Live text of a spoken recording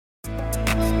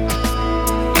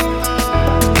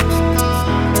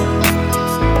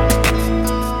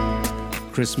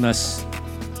Christmas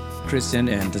Christian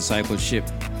and discipleship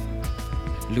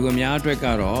လူအများအတွက်က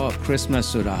တော့ Christmas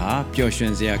ဆိုတာဟာပျော်ရွှ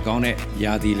င်စရာကောင်းတဲ့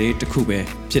ရာသီလေးတစ်ခုပဲ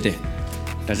ဖြစ်တယ်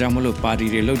။ဒါကြောင့်မလို့ပါတီ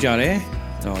တွေလုပ်ကြတယ်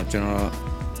။ကျွန်တော်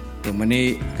တို့မနေ့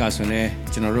ကဆိုရင်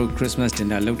ကျွန်တော်တို့ Christmas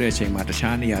dinner လုပ်တဲ့အချိန်မှာတ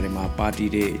ခြားနေရာတွေမှာပါတီ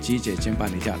တွေအကြီးအကျယ်ကျင်းပ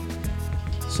နေကြတယ်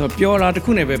။ဆိုတော့ပျော်တာတစ်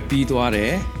ခုနဲ့ပဲပြီးသွားတ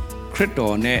ယ်။ခရစ်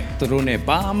တော်နဲ့သူတို့နဲ့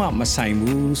ဘာမှမဆိုင်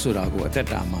ဘူးဆိုတာကိုအသက်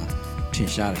တာမှာထ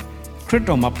င်ရှားတယ်။ခရစ်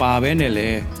တော်မပါဘဲနဲ့လ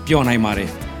ည်းပျော်နိုင်ပါတယ်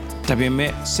။ဒါပေ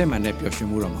မဲ့စစ်မှန်တဲ့ပျော်ရွှင်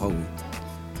မှုတော့မဟုတ်ဘူး။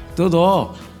သို့တော့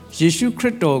ယေရှုခရ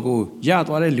စ်တော်ကိုယ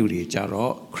သွားတဲ့လူတွေကြ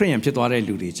တော့ခရစ်ယာန်ဖြစ်သွားတဲ့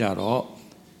လူတွေကြတော့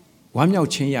ဝမ်းမြောက်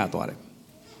ခြင်းရသွားတယ်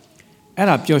အဲ့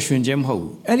ဒါပျော်ရွှင်ခြင်းမဟုတ်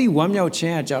ဘူးအဲ့ဒီဝမ်းမြောက်ခြ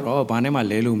င်းကကြတော့ဘာနဲ့မှ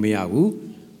လဲလို့မရဘူး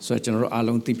ဆိုတော့ကျွန်တော်တို့အား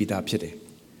လုံးသိပြီးသားဖြစ်တယ်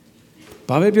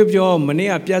ဘာပဲပြောပြောမနေ့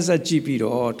ကပြတ်ဆက်ကြည့်ပြီး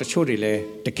တော့တချို့တွေလည်း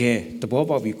တကယ်သဘော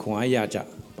ပေါက်ပြီးခွန်အားရကြ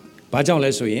ဘာကြောင့်လဲ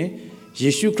ဆိုရင်ယေ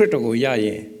ရှုခရစ်တော်ကိုယရ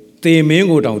င်သေမင်း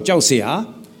ကိုတောင်ကြောက်เสีย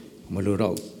မလို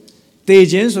တော့ဘူးသေ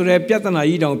ခြင်းဆိုတဲ့ပြဿနာ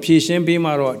ကြီးတောင်ဖြေရှင်းပေး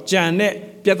မှတော့ကြံတဲ့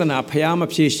ပြဿနာဖျားမ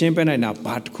ဖြေရှင်းပေးနိုင်တာ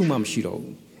ဘာတစ်ခုမှမရှိတော့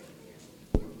ဘူး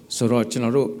ဆိုတော့ကျွန်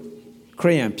တော်တို့ခရ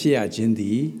စ်ယာန်ဖြစ်ရခြင်းသ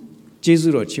ည်ကျေး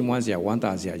ဇူးတော်ချီးမွမ်းစရာဝမ်း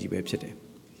သာစရာကြီးပဲဖြစ်တယ်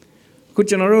အခု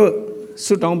ကျွန်တော်တို့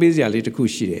ဆုတောင်းပေးစရာလေးတစ်ခု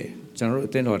ရှိတယ်ကျွန်တော်တို့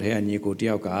အသင်းတော်ထဲကညီကိုတ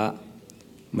ယောက်က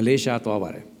မလေးရှားသွားပါ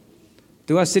တယ်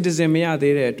သူက citizen မရ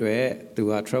သေးတဲ့အတွက်သူ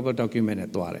က travel document နဲ့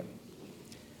သွားတယ်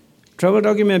travel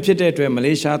document ဖြစ်တဲ့အတွက်မ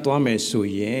လေးရှားသွားမယ်ဆို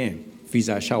ရင်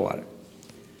visa လျှောက်ရတယ်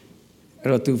အဲ့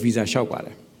တော့သူ visa လျှောက်ပါတ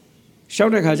ယ်လျှော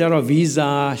က်တဲ့ခါကျတော့ visa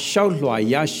လျှောက်လွှာ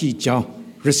ရရှိကြောင်း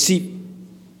receipt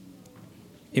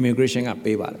immigration က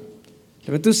ပေးပါတယ်ဒါပေ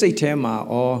မဲ့သူစိတ်ထဲမှာ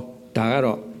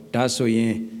ဒါဆိုရ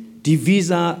င်ဒီ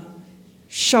visa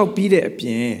လျှောက်ပြီးတဲ့အပြ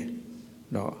င်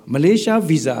နော်မလေးရှား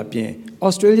visa အပြင်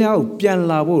Australia ကိုပြန်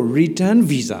လာဖို့ return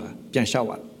visa ပြန်လျှောက်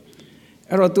ပါတယ်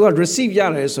အဲ့တော့ तू က receipt ရ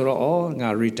တယ်ဆိုတော့ငါ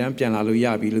return ပြန်လာလို့ရ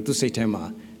ပြီလို့သူစိတ်ထဲမှာ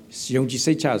ယုံကြည်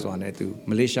စိတ်ချစွာနဲ့ तू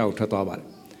မလေးရှားကိုထွက်သွားပါတယ်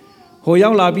ဟို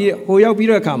ရောက်ပြီး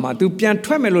တဲ့အခါမှာ तू ပြန်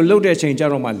ထွက်မယ်လို့လုပ်တဲ့အချိန်ကျ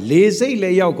တော့မှလေစိတ်လ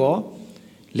ည်းရောက်ကော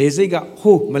လေစိတ်က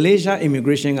မလေးရှား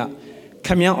immigration ကခ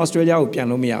င်ဗျား Australia ကိုပြန်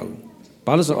လို့မရဘူး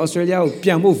ဘာလို့ဆိုတော့ Australia ကိုပြ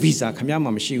န်ဖို့ visa ခင်ဗျားမှ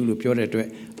မရှိဘူးလို့ပြောတဲ့အတွက်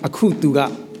အခု तू က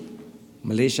မ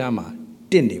လေးရှားမှာ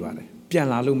တင့်နေပါတယ်ပြန်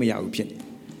လာလို့မရဘူးဖြစ်နေ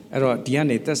အဲ့တော့ဒီက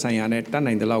နေသက်ဆိုင်ရာနဲ့တတ်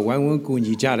နိုင်တဲ့လောက်ဝိုင်းဝန်းကူ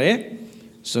ညီကြတယ်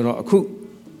ဆိုတော့အခု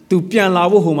तू ပြန်လာ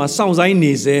ဖို့ဟိုမှာစောင့်ဆိုင်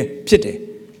နေစေဖြစ်တယ်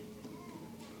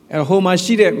အဲ့ဟိုမှာ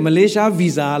ရှိတဲ့မလေးရှား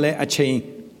visa လည်းအချိန်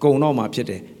ကုန်တော့မှာဖြစ်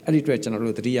တယ်အဲ့ဒီအတွက်ကျွန်တော်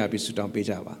တို့သတိရပြီးဆုတောင်းပေး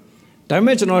ကြပါဒါပေ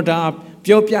မဲ့ကျွန်တော်ဒါ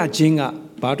ပြောပြခြင်းက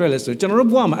ဘာအတွက်လဲဆိုကျွန်တော်တို့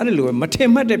ဘဝမှာအဲ့ဒီလိုပဲမထင်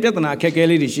မှတ်တဲ့ပြဿနာအခက်အခဲ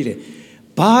လေးတွေရှိတယ်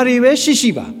ဘာတွေပဲရှိ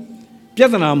ပါပြ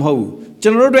ဿနာမဟုတ်ဘူးကျွ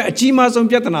န်တော်တို့အတွက်အကြီးမားဆုံး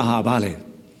ပြဿနာဟာဘာလဲ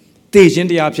သေခြင်း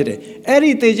တရားဖြစ်တယ်အဲ့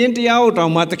ဒီသေခြင်းတရားကိုတော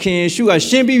င်မှသခင်ယေရှုက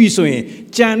ရှင်းပြီးပြီဆိုရင်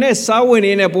ကြံတဲ့စားဝင်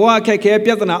နေတဲ့ဘဝအခက်အခဲ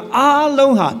ပြဿနာအား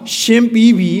လုံးဟာရှင်း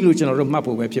ပြီးပြီလို့ကျွန်တော်တို့မှတ်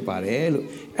ဖို့ပဲဖြစ်ပါတယ်လို့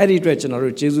အဲ့ဒီအတွက်ကျွန်တော်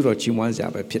တို့ကျေးဇူးတော်ချီးမွမ်းစရာ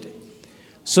ပဲဖြစ်တယ်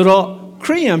ဆိုတော့ခ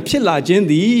ရစ်ယာန်ဖြစ်လာခြင်း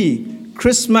သည်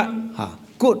Christmas ဟာ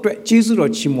ကိုယ့်အတွက်ကျေးဇူး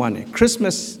တော်ချီးမွမ်းတယ်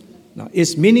Christmas now is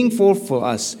meaningful for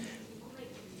us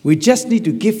we just need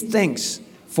to give thanks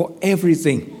for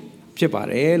everything ဖြစ်ပါ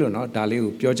တယ်လို့เนาะဒါလေး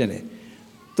ကိုပြောချင်တယ်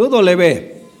သို့တော်လည်းပဲ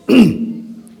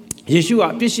ယေရှုက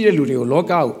အပြစ်ရှိတဲ့လူတွေကိုလောက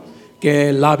ကိုကယ်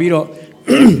လာပြီးတော့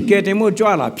ကယ်တင်ဖို့ကြွ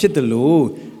လာဖြစ်တယ်လို့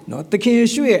เนาะသခင်ယေ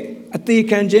ရှုရဲ့အသေး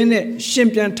ခံခြင်းနဲ့ရှင်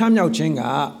ပြန်ထမြောက်ခြင်းက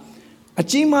အ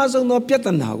ကြီးမားဆုံးသောပြဿ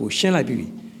နာကိုရှင်းလိုက်ပြီ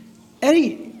အဲ့ဒီ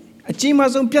အကြီး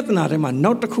မားဆုံးပြဿနာထဲမှာ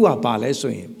နောက်တစ်ခုကပါလဲ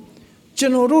ဆိုရင်ကျွ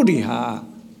န်တော်တို့တွေဟာ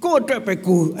ကိုယ့်အတွက်ပဲ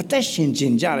ကိုယ်အသက်ရှင်ခြ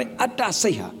င်းကြတဲ့အတ္တ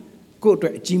စိတ်ဟာကိုယ့်အတွ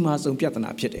က်အကြီးမားဆုံးပြဿနာ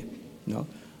ဖြစ်တယ်နော်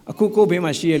အခုကိုယ့်ဘေး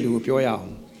မှာရှိတဲ့လူကိုပြောရအောင်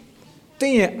သ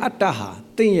င်ရဲ့အတ္တဟာ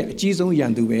သင်ရဲ့အကြီးဆုံးရ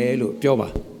န်သူပဲလို့ပြောပါ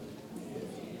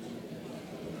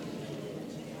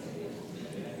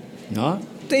နော်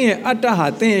သင်ရဲ့အတ္တဟာ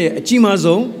သင်ရဲ့အကြီးမား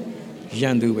ဆုံးရ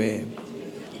န်သူပဲ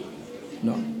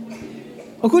နော်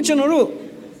အခုကျွန်တော်တို့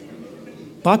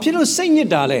ဘာဖြစ်လို့စိတ်ညစ်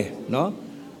တာလဲနော်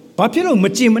ဘာဖြစ်လို့မ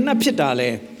ကြင်မနှက်ဖြစ်တာလဲ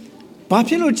ဘာ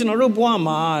ဖြစ်လို့ကျွန်တော်တို့ဘဝ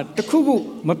မှာတခုခု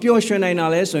မပျော်ရွှင်နိုင်တာ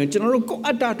လဲဆိုရင်ကျွန်တော်တို့ကိုယ်အ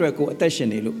တ္တအတွက်ကိုအသက်ရှင်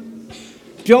နေလို့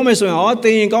ပြောမယ်ဆိုရင်သ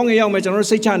င်ရင်ကောင်းငင်ရောက်မယ်ကျွန်တော်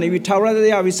တို့စိတ်ချနေပြီထာဝရတ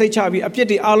ရားပြီးစိတ်ချပြီးအပြစ်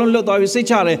တွေအားလုံးလွတ်သွားပြီစိတ်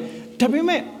ချတယ်ဒါပေ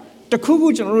မဲ့တခုခု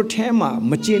ကျွန်တော်တို့ထဲမှာ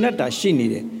မကြင်တတ်တာရှိနေ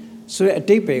တယ်ဆိုတဲ့အ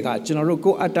တိတ်ပဲကကျွန်တော်တို့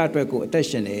ကိုယ်အတ္တအတွက်ကိုအသက်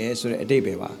ရှင်နေဆိုတဲ့အတိတ်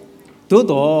ပဲပါသို့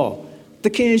တော့သ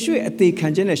ခင်ယေရှုရဲ့အသေးခံ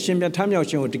ခြင်းနဲ့ရှင်ပြန်ထမြောက်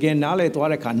ခြင်းကိုတကယ်နားလည်သွား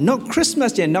တဲ့အခါနောက်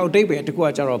Christmas ရဲ့နောက်အတိတ်ပဲတခုက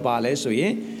ကြတော့ပါလဲဆိုရ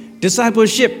င်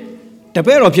discipleship တပ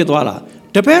ည့်တော်ဖြစ်သွားတာ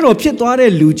တပည့်တော်ဖြစ်သွား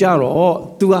တဲ့လူကြတော့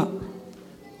तू က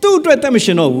သူ့အတွက်သက်မရှ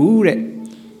င်တော့ဘူးတဲ့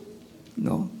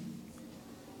နော်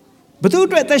ဘသူ့အ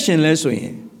တွက်သက်ရှင်လဲဆိုရ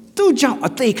င်သူ့ကြောင့်အ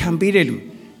သေးခံပေးတဲ့လူ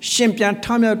ရှင်ပြန်ထ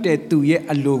မြောက်တဲ့သူရဲ့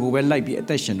အလိုကိုပဲလိုက်ပြီးအ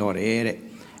သက်ရှင်တော့တယ်တဲ့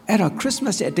အဲ့တော့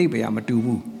Christmas ရဲ့အတိတ်ပဲကမတူ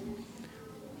ဘူး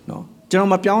နော် ကျွန်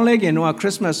တော်မပြောင်းလဲခင်တော့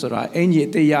Christmas ဆိုတာအင်ကြီး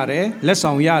အသေးရတယ်လက်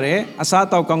ဆောင်ရတယ်အစားအ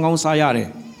သောက်ကောင်းကောင်းစားရတယ်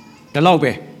ဒီလောက်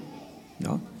ပဲ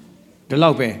နော်ဒီ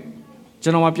လောက်ပဲကျွ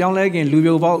န်တော်မပြောင်းလဲခင်လူ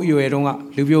ပြိုပေါက်အရွယ်တုန်းက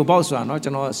လူပြိုပေါက်ဆိုတာနော်ကျွ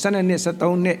န်တော်12နှစ်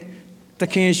13နှစ်သ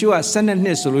ခင်ယေရှုက12နှ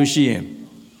စ်ဆိုလို့ရှိရင်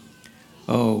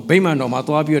ဗိမာန်တော်မှာ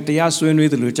သွားပြီးတရားဆွေးနွေး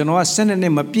တယ်လို့ကျွန်တော်က12နှ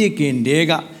စ်မပြည့်ခင်တည်း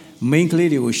က main ကလေး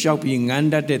တွေကိုရှောက်ပြီးငန်း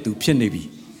တတ်တဲ့သူဖြစ်နေပြီ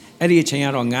အဲ့ဒီအချိန်က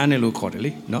တော့ငန်းတယ်လို့ခေါ်တယ်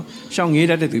လေနော်ရှောက်ငေး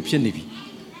တတ်တဲ့သူဖြစ်နေပြီ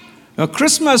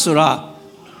Christmas ဆိုတာ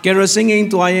carol singing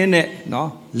သွားရင်းနဲ့နော်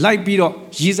လိုက်ပြီးတော့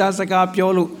ရည်စားစကားပြော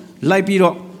လို့လိုက်ပြီး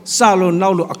တော့စလို့နော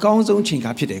က်လို့အကောင်းဆုံးချိန်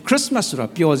ခါဖြစ်တယ် Christmas ဆိုတာ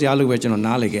ပျော်စရာလို့ပဲကျွန်တော်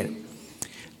နားလည်ခဲ့တယ်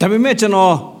ဒါပေမဲ့ကျွန်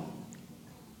တော်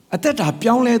အသက်တာ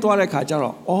ပြောင်းလဲသွားတဲ့ခါကျ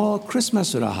တော့Christmas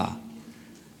ဆိုတာဟာ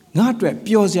ငါ့အတွက်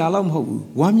ပျော်စရာလောက်မဟုတ်ဘူး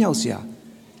ဝမ်းမြောက်စရာ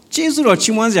ကျေးဇူးတော်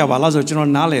ချီးမွမ်းစရာပါလားဆိုကျွန်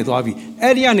တော်နားလည်သွားပြီ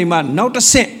အဲ့ဒီကနေမှနောက်တစ်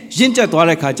ဆင့်ရင့်ကျက်သွား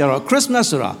တဲ့ခါကျတော့ Christmas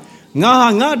ဆိုတာငါ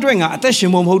အတွက်ငါအသက်ရှ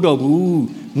င်ဖို့မဟုတ်တော့ဘူး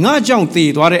ငါကြောင့်တည်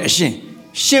သွားတဲ့အရှင်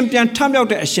ရှင်ပြန်ထမြောက်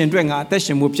တဲ့အရှင်အတွက်ငါအသက်ရှ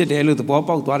င်ဖို့ဖြစ်တယ်လို့သဘော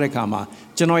ပေါက်သွားတဲ့ခါမှာ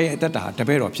ကျွန်တော်ရဲ့အသက်တာတပ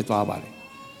ည့်တော်ဖြစ်သွားပါတယ်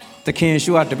သခင်ယေ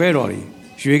ရှုကတပည့်တော်တွေ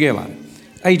ရွေးခဲ့ပါတယ်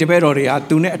အဲ့ဒီတပည့်တော်တွေက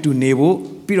သူနဲ့အတူနေဖို့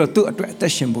ပြီးတော့သူ့အတွက်အသ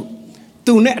က်ရှင်ဖို့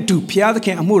သူနဲ့အတူဘုရားသခ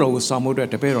င်အမှုတော်ကိုဆောင်ဖို့အတွက်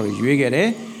တပည့်တော်တွေရွေးခဲ့တယ်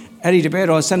အဲ့ဒီတပည့်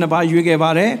တော်12ပါးရွေးခဲ့ပါ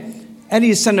တယ်အဲ့ဒီ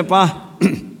12ပါး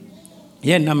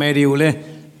ရဲ့နာမည်တွေကိုလည်း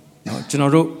နော်ကျွန်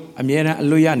တော်တို့အမြဲတမ်းအ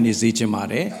လို့ရနေစေချင်ပါ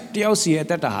တယ်တယောက်စီရဲ့အ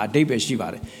သက်တာဟာအဓိပ္ပာယ်ရှိပါ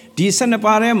တယ်ဒီ12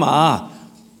ပါးထဲမှာ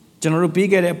ကျွန်တော်တို့ပြီး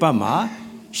ခဲ့တဲ့အပတ်မှာ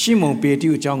ရှီမုန်ပေတ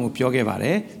ရုအကြောင်းကိုပြောခဲ့ပါတ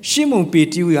ယ်ရှီမုန်ပေ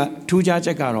တရုကထူးခြားချ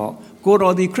က်ကတော့ကို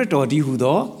တော်သည်ခရစ်တော်သည်ဟူ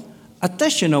သောအသ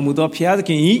က်ရှင်တော်မူသောဘုရားသခ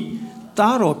င်၏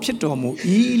သားတော်ဖြစ်တော်မူ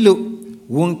၏လို့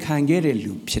ဝန်ခံခဲ့တဲ့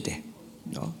လူဖြစ်တယ်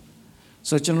နော်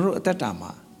ဆိုတော့ကျွန်တော်တို့အသက်တာ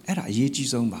မှာအဲ့ဒါအရေးကြီး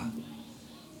ဆုံးပါ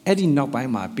အဲ့ဒီနောက်ပို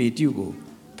င်းမှာပေတရုကို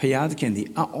ဘုရားသခင်သည်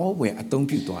အောဝယ်အသုံး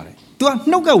ပြုသွားတယ်။ तू က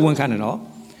နှုတ်ကဝန်ခံတယ်နော်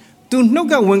။ तू နှုတ်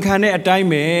ကဝန်ခံတဲ့အတိုင်း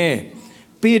ပဲ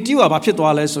ပေတရုကဘာဖြစ်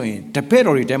သွားလဲဆိုရင်တပည့်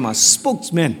တော်တွေထဲမှာ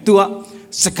spokesman तू က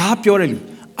စကားပြောတယ်လူ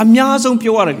အများဆုံး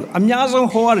ပြောရတယ်လူအများဆုံး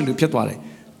ဟောရတယ်လူဖြစ်သွားတယ်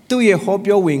။သူ့ရဲ့ဟော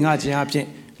ပြောဝင်ငါခြင်းအဖြစ်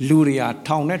လူတွေဟာ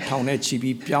ထောင်နဲ့ချီ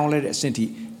ပြီးပြောင်းလဲတဲ့အဆင့်ထိ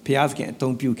ဘုရားသခင်အ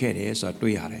သုံးပြုခဲ့တယ်ဆိုတာ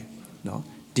တွေ့ရတယ်နော်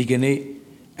။ဒီကနေ့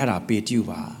အဲ့ဒါပေတရု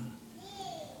ပါ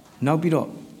။နောက်ပြီးတော့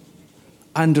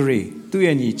အန်ဒရေသူ့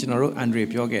ရဲ့ညီကျွန်တော်တို့အန်ဒရေ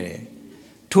ပြောခဲ့တယ်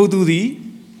ထိုသူသည်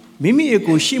မိမိအ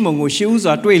ကိုရှီမုန်ကိုရှေးဥ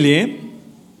စွာတွေ့လျင်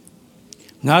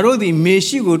ငါတို့သည်မေ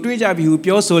ရှိကိုတွေ့ကြပြီဟု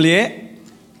ပြောဆိုလျက်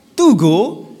သူ့ကို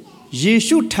ယေ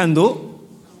ရှုထံသို့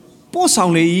ပို့ဆော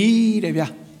င်လေ၏တဲ့ဗျာ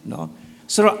နော်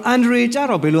ဆိုတော့အန်ဒရေကြ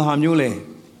တော့ဘယ်လိုဟာမျိုးလဲ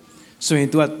ဆိုရင်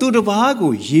तू ကသူတစ်ပါး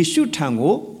ကိုယေရှုထံ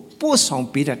ကိုပို့ဆောင်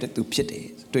ပေးတတ်တဲ့သူဖြစ်တယ်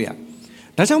တွေ့ရ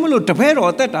ဒါကြောင့်မလို့တပည့်တော်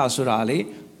အသက်တာဆိုတာလေ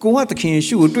ကိုကသခင်ယေ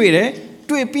ရှုကိုတွေ့တယ်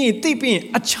တွေ့ပြီးရင်သိပြီးရင်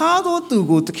အခြားသောသူ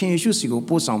ကိုသခင်ယေရှုစီကို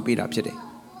ပို့ဆောင်ပေးတာဖြစ်တယ်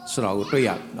ဆိုတာကိုတွေ့ရ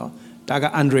နော်ဒါက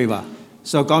အန်ဒရေပါ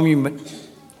ဆိုတော့ကောင်းပြီ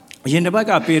အရင်တစ်ပတ်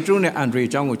ကပေတရုနဲ့အန်ဒရေ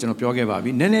အကြောင်းကိုကျွန်တော်ပြောခဲ့ပါ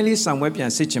ပြီနည်းနည်းလေးဆောင်ပွဲပြန်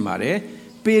စစ်ချင်ပါတယ်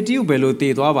ပေတရုဘယ်လိုတ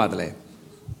ည်သွားပါသလဲ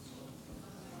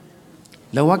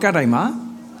လဝကတိုင်းမှာ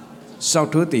စောက်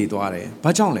ထိုးတည်သွားတယ်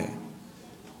ဘာကြောင့်လဲ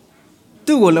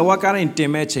သူ့ကိုလဝကတိုင်းတ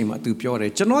င်မဲ့ချိန်မှာသူပြောတ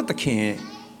ယ်ကျွန်တော်သခင်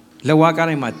လဝက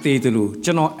တိုင်းမှာတည်တယ်လို့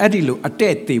ကျွန်တော်အဲ့ဒီလိုအ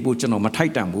တဲ့တည်ဖို့ကျွန်တော်မထို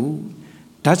က်တန်ဘူး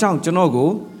ဒါကြောင့်ကျွန်တော်ကို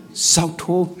စောက်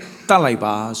ထိုးတတ်လိုက်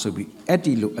ပါဆိုပြီးအဲ့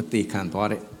ဒီလိုအသေးခံသွား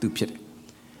တဲ့သူဖြစ်တယ်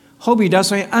ဟုတ်ပြီဒါ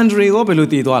ဆိုရင်အန်ဒရေကိုဘယ်လို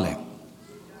တည်သွားလဲ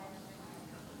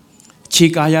ခြေ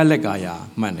ကာယလက်ကာယ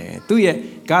မှန်တယ်သူ့ရဲ့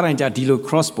ကားတိုင်းကြဒီလို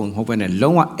cross ပုံဟုတ်ပဲနဲ့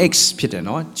လုံးဝ X ဖြစ်တယ်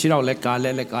နော်ခြေတော့လက်ကား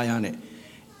လက်ကာယနဲ့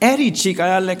အဲ့ဒီခြေကာ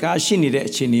ယလက်ကားရှိနေတဲ့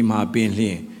အခြေအနေမှာပင်လျ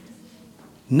င်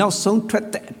နောက်ဆုံးထွက်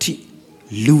တဲ့အထိ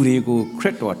လူတွေကိုခရ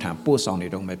စ်တော်ထံပို့ဆောင်နေ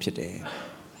တော့မှဖြစ်တယ်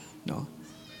နော်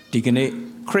ဒီကနေ့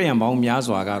ခရစ်ယာန်ပေါင်းများ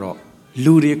စွာကတော့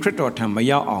လူတွေခရစ်တော်ထံမ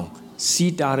ရောက်အောင်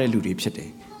စီးတားတဲ့လူတွေဖြစ်တယ်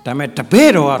ဒါပေမဲ့တပ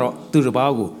ည့်တော်ကတော့သူတစ်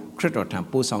ပါးကိုခရစ်တော်ထံ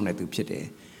ပို့ဆောင်တဲ့သူဖြစ်တယ်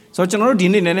ဆိုတော့ကျွန်တော်တို့ဒီ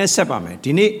နေ့နည်းနည်းဆက်ပါမယ်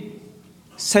ဒီနေ့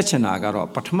ဆက်ချင်တာကတော့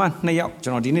ပထမ2ယောက်ကျွ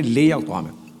န်တော်ဒီနေ့4ယောက်သွားမ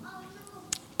ယ်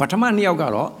ပထမ2ယောက်က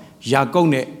တော့ယာကုပ်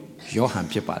နဲ့ယောဟန်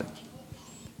ဖြစ်ပါတယ်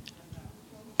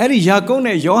အဲ့ဒီယာကုပ်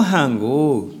နဲ့ယောဟန်ကို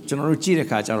ကျွန်တော်တို့ကြည့်တဲ့အ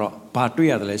ခါကျတော့ဘာတွေ့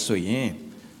ရတယ်လဲဆိုရင်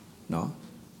နော်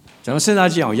ကျွန်တော်စဉ်း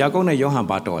စားကြည့်အောင်ယာကုပ်နဲ့ယောဟန်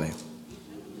ဘာတော်လဲ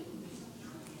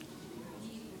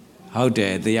ဟုတ်တ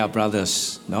ယ် they are brothers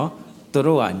နော်သူ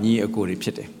တို့ကညီအကိုတွေဖြ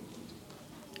စ်တယ်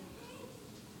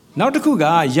နောက်တစ်ခုက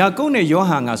ယာကုပ်နဲ့ယော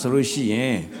ဟန်ကဆိုလို့ရှိရ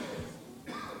င်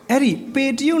အဲ့ဒီပေ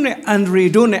တရုနဲ့အန်ဒရေ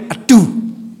တို့နဲ့အတူ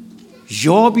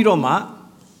ရောပြီးတော့မှ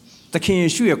သခင်ယေ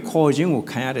ရှုရဲ့ခေါ်ခြင်းကို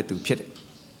ခံရတဲ့သူဖြစ်တယ်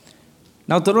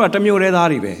နောက်သူတို့ကတမျိုးတည်းသား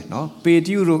တွေပဲနော်ပေတ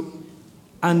ရုတို့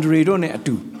အန်ဒရေတို့နဲ့အ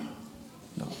တူ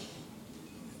နော်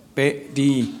ဒီ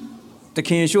သခ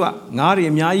င်ယေရှုကငါးတွေ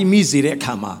အများကြီးမိစေတဲ့အ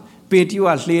ခါမှာပေတရု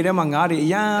ကလှေထဲမှာငါးတွေအ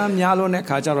များများလို့တဲ့အ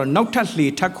ခါကျတော့နောက်ထပ်လှေ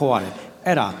ထပ်ခေါ်ရတယ်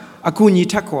အဲ့ဒါအကူညီ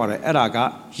ထပ်ခေါ်ရတယ်အဲ့ဒါက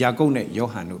ယာကုပ်နဲ့ယော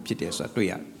ဟန်တို့ဖြစ်တယ်ဆိုတာတွေ့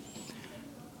ရတယ်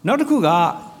နောက်တစ်ခုက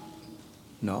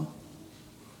နော်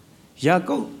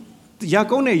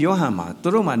Yaakov ne Yohama,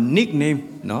 Toroma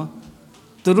nickname, no?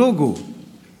 Torogo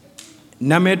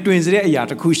Name twins re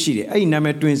ayata kushi, I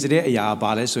name twins re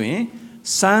ayabale swing,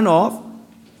 son of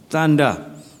thunder.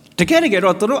 To get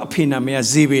out Toro Pina mea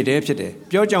Zibide,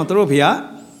 Piojan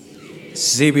Toropia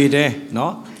Zibide,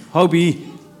 no? Hobby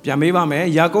Yamiba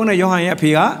me, Yakona Yohaya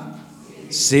Pia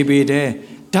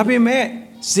Zibide, Tabi me,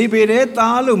 Zibide,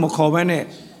 Talu Mokobene,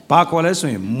 Bakola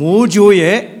swing, Mojo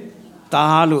ye,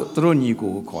 Talu,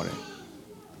 Tronigo call it.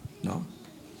 No?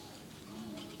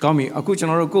 Come, a good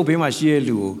general go be my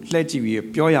shielu, let you be a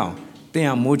pure, they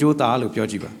are Mojo Talu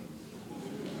Piojiba.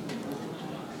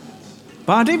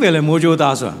 Party Vele Mojo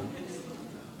Dasa.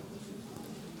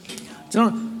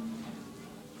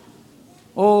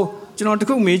 Oh, to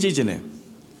cook me, Gene.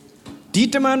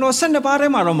 Determine or send a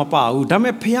barema on my pa, who damn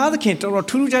a piazza can't or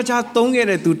two jaja don't get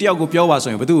it to Tiago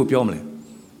Piowas, but do Piomle.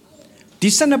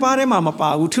 Descend a barema, my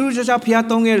pa, who two jaja pia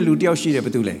don't get Ludio Shire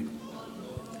Betule.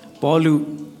 Paulu.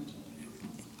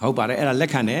 How about it? A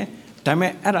lecane, Tame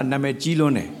at a name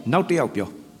Gilone, not the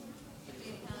opio.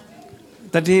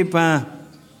 That he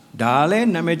Dale,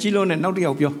 name Gilone, not the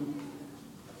opio.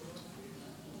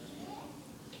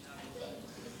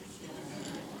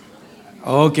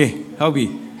 Okay, how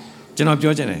be? General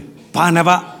Piogene.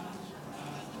 Panaba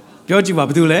Piojiba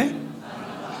Bdule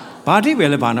Party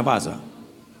Vele Panabasa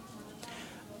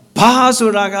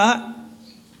Pahasuraga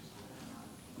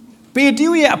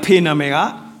Petuia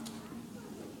Pinamega.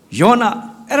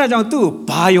 Yona, era jang tu,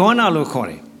 ba Yona lo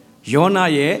kore. Yona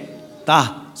ye,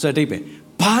 ta, so depe.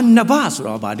 Ba nabas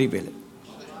ro ba depe.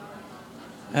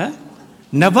 Eh?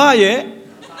 Naba ye?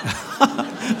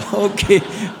 Okay,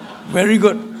 very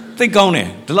good. Think on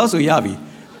it. The loss of Yabi.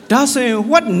 That's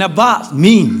what naba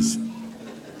means.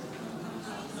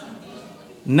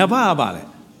 Naba about it.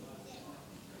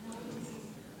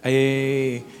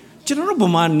 Eh, General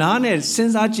Buma Nane,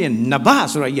 since I gen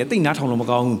nabas or I think not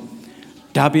on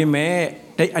Dabi me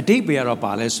a day bear of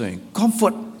Palestine,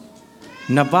 comfort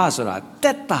Nabasura,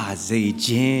 Teta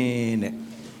Zijin.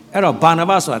 Ero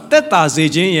Banabasura, Teta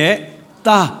Zijin ye,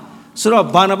 ta. Sura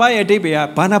Banaba a day bear,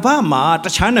 Banabama, the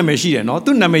China machine, no,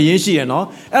 to Namayishi,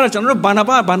 no, Ero General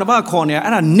Banaba corner,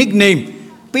 and a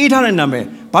nickname, Peter and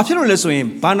Name, Popular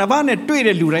swim, Banabane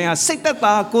tweeted Luraya,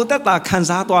 Sitata, Kotata,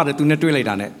 Kansato to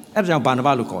Netwilane, Ero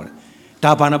Banaba Lucor.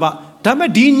 Ta Banaba,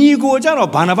 Tamadini Goja or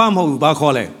Banabamo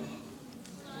Bacole.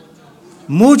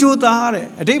 Mojo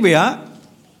Tare, a day bear.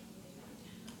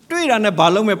 Do it on a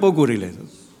balome poguri.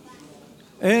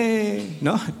 Eh,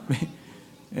 no,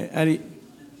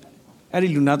 Ari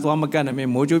Lunato Amacana,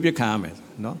 Mojo Became,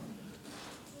 no.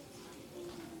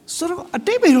 So a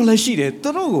day bear la sheet,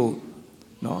 Toro,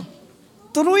 no.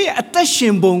 Toroi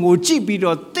attention bongo,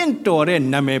 Chibido, Tentore,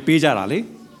 Name Pijarali,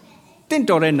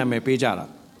 Tentore, Name Pijara.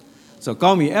 So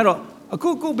call me, Ero, a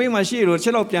cuckoo be my shiro,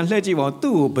 Chelopian Legi or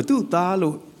two, but two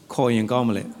talu. Coin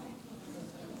gomlet.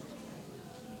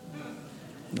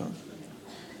 No.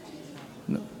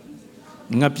 No.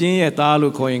 Napin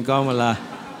talu coin gomala.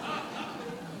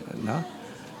 No.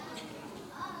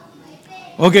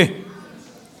 Okay.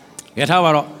 Get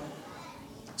how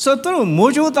so through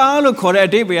Mojo talu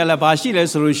correct day by Alabashi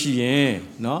resolution.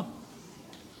 No.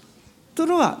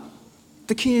 Through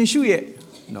the king shoe ye.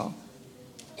 No.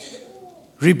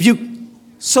 Rebuke.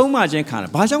 So much in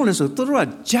Canada. Bajang also through a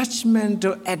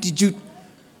judgmental attitude.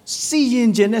 See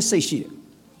in Genesis.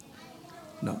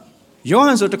 No.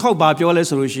 Johannes to call Babiola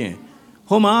solution.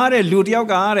 Homare, Ludiao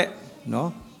Gare.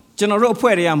 No. General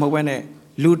Pueriam when a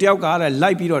Ludiao Gare,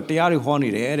 Libero, Tiari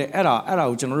Horny,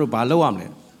 era, General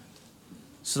Baloam.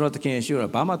 So the king sure,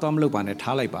 Bama Tom Lupan at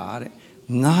Talibar.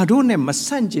 Nadune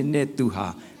Massanjin net to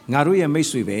her. Naruya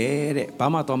Mesui,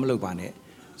 Bama Tom Lupane.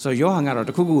 So Johan out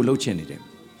the Kugu Luchin.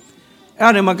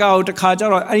 Adamagao the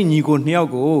Kajar, I knew go near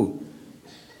go.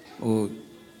 Oh,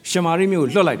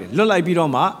 Shamarimi, Lola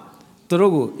Bidoma,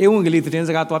 Torogo, Ewingly the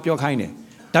Tenzagat up your kind.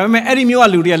 Tame Edimua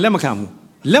Ludia Lemacam.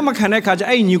 Lemacane Kaja,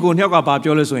 I knew go near about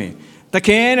your swing. The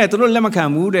can at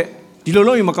Lemacam would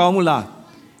Dilolo Macamula.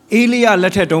 Elia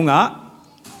Letedonga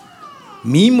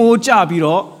Mimo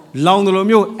Jabiro, Long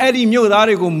Lomio, Eddie Mio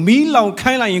Darigo, me long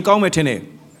kind in Cometene.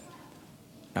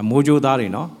 A Mojo Dari,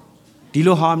 no?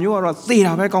 Dilo Hamio or a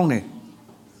theatre back on it.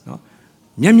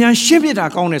 Nyamyan shibit a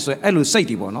connes, elu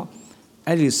safety bono.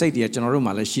 Elu safety at general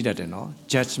malashida, no?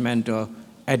 Judgmental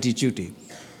attitude.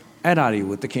 Edari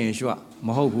with the king shua.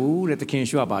 Mahobu at the king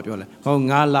shua babiola. Oh,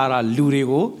 Nalara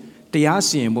Lurigo,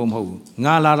 Tiasi and Bomho.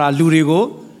 Nalara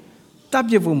Lurigo,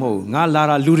 Tapiabumo,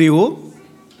 Nalara Lurigo,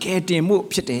 Ketimu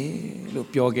Pite,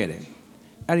 look your get it.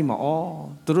 Arima,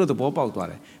 oh, through the Bob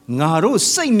out. Naro,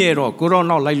 say Nero,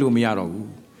 Corona like Lumiaro.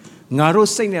 Ngaro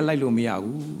saying a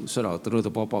Lilumia, so out through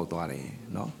the pop out,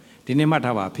 no. Didn't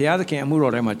matter what, Piazza came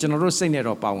Murorema, General Saying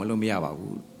or Power Lumia.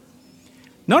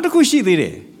 Not a cushy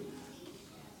did.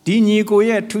 Dini go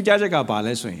yet to Jajaga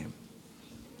Palace.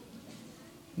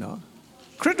 No.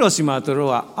 Kritosima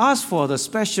Toroa asked for the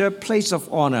special place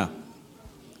of honor.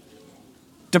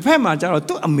 The Pema Jaro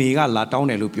to Amiga La Town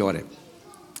and Lupiore.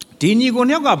 Dini go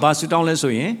never basu down less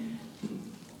way.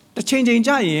 The changing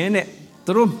giant,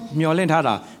 the room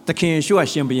Miolentada, the King Shua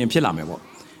Shimbi and Pilamebo.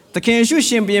 The King Shu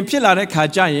Shimbi and Pilare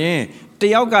Kajaye, the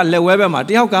Yoga Lewebema,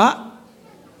 the Yoga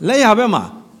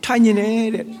Layabema, tiny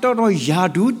Toto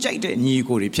Yadu Jade,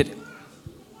 Nigo repeated.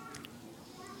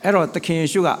 Error the King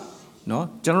Sugar.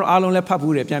 No, General Alon Le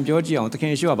Papu, Piam Georgia, the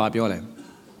King Shua Babiole.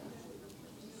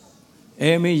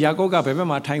 Emi Yagoga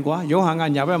Bebema Tangua, Johanga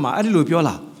Yabema,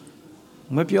 Adilupiola.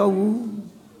 Mapio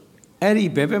Eri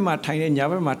Bebema Tiny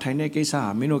Yabema Tiny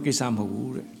Kisa, Mino Kisam,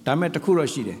 Damet Kuro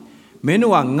Shide.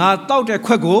 Menua Nga Tau de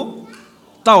Quego,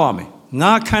 Tawame,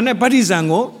 Nga Cane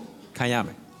Badizango,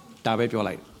 Kayame, Dabe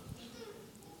Piolite.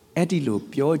 Edilu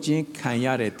Piojin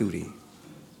Kanyare Turi.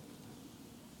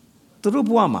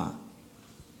 Turubuama.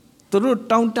 Turu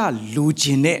Tanta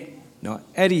Lugine, no,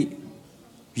 Eddie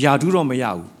Yaduro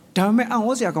Mayau. Dame and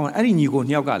what's your comment? Eddie Nigo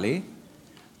Niagale.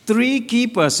 3 key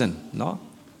person, no?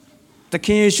 The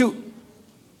King shoot.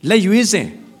 Lay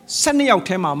using. Sending out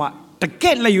Temama. The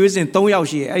get lay using Toyao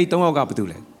she, Eddie Tomoga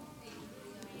Padule.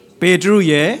 Pedro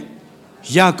ye,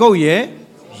 Yago ye,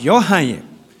 Johan ye.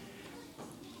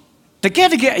 The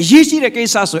get Yishi the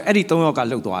case also Eddie Tomoga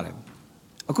looked to him.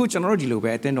 A good general look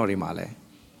at Tenorimale.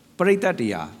 Break that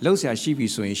dear, Losia Shibi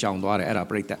so in Shandwara era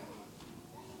break that.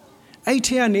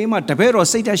 8 year name at Tabero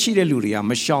Seta Shida Luria,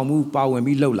 Mashamu Power and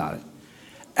me Lola.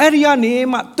 Area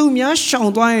name at Tumia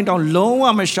Shandwine down low,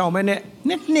 Mashamene,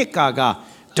 Nikaga,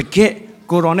 to get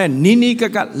Corona Nini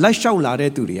Gaga, Lashaw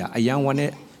Lade Turia, a young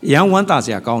one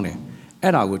Tazia Gone,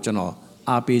 Era would know,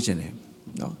 our pigeon.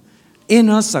 No, in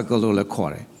a circle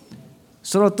core.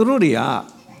 So Turia,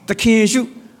 the king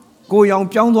shoot. Go young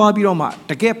Pion Biroma,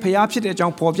 the get pay up to the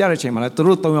young Popia Chamber, the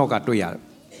root of Yoga to Yar.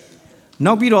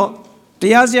 No Biro,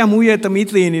 the Asia Muya to meet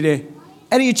the day.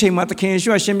 Any chamber the king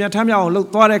show Shimia Tamia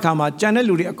look Dore Kama,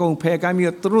 Janeluri, go pay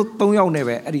Gamia, the root to Yon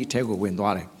never, any tego win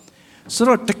Dore.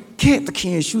 So the cat the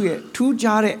king shoe, 2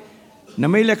 jare,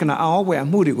 Namelekana, our way,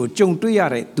 Moody go, Joan to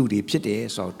Yare, to the pity,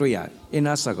 so to Yar, in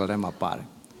a circle them apart.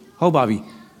 How Bobby?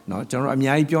 No, General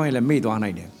Amia join and made one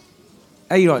idea.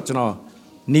 Ayo, General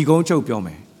Nigo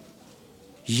Chopyome.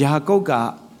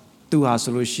 Yagoga to our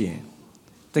solution.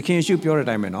 The king should pure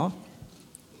time, no?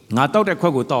 Not out a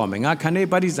quago toming, I can't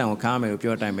anybody's on camera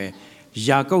pure time.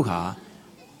 Yagoha,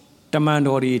 the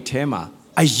mandori tema,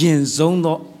 a yen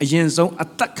zone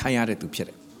attack kayare to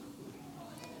pit.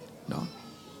 No,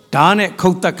 Dane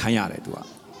kota kayare to her.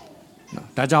 No,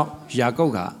 that's out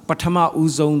Yagoga, Patama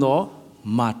uzondo,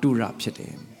 matura pit.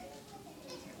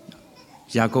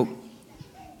 Yago,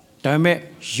 Dame,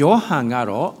 your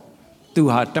hangaro. To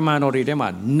her Tamanori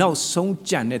Dema, no song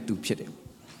Janet to pit him.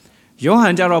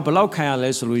 Johan Jaro below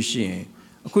Kaya solution.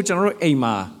 A good general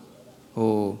Ema,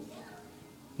 oh,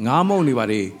 Ngamo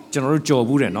Nibari, General Joe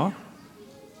Bureno,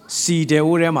 see de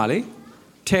Uremali,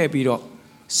 Tebiro,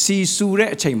 see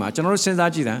Sure Chema, General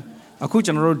Sensajida, a good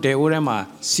general de Urema,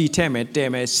 see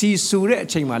Teme, see Sure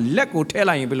Chema, let go tell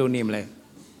I below namely.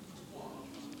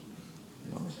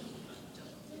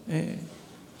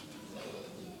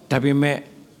 Tabime.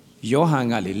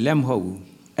 Yohangali Lemho,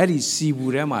 Eddie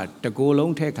Siburema, the go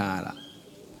long tekara.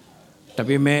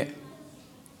 Tabime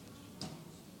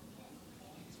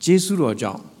Jesu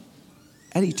John,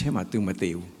 Eddie Tema to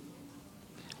Matthew.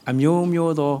 A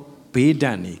myodo,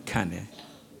 Bedani cane.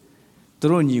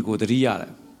 Throw Nigo the Riala.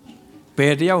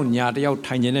 Pedio Nyadio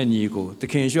Tanyana Nigo, the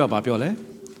King Shua Babiole.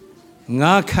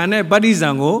 Nga cane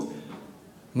Badizango,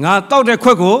 Nga Tau de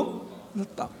Quago.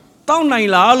 Tao này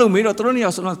là alo mi rồi tôi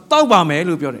nói là tao bà mẹ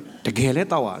luôn biểu này, để ghé lấy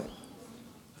tao à,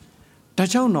 ta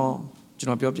cháu nó cho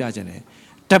nó biểu bia thế này,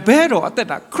 ta bé rồi tại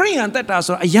ta Korean tại ta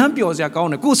số ayam biểu ra câu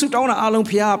này, cô sư cháu là alo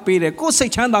phía bên này, cô xây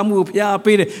chăn đam mưu phía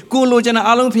bên này, cô lôi chân là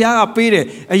alo phía bên này,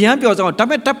 ayam biểu ra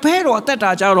ta bé rồi tại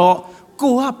ta cháu rồi,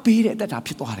 cô à bên này tại ta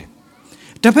phía toa này,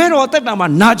 ta bé rồi tại ta mà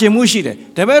nát chém mũi xí đấy,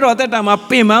 ta bé rồi tại ta mà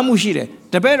bém má mũi xí đấy,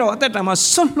 ta bé rồi tại ta mà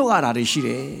sốt lúa à đấy xí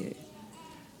đấy,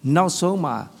 nào số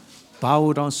mà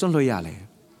bao đông xuân lôi à lệ,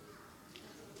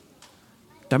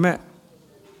 đâm mẹ,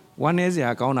วันนี้เสีย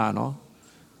ก้าวหน้าเนาะ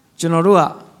จนเราอะ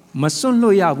มาส่วนลอ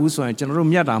ยบุษย์จนเราไ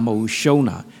ม่ได้มาอุชวน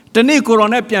ะแต่นี่โควิด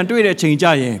เนี่ยเปลี่ยนด้วยเรื่องใจ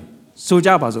เองสู้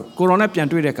จ้าบ้าสุโควิดเนี่ยเปลี่ยน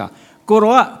ด้วยเรื่องค่ะโค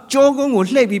วิดโจงงง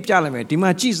เล่บิบจ้าเลยไหมที่มา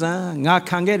จีสังงา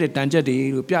ขังเกตตันเจดี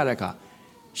รูปจ้าเลยค่ะ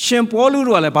เชมพู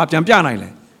รู้อะไรบ้าจำจ้าไหนเล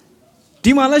ย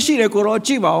ဒီမှာလည်းရှိတယ်ကိုရောကြ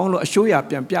ည့်ပါအောင်လို့အရှိုးရ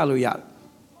ပြန်ပြလို့ရတယ်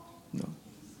နော်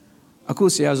အခု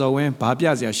ဆရာဇော်ဝင်းဘာပြ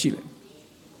စရာရှိလဲ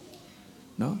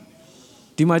နော်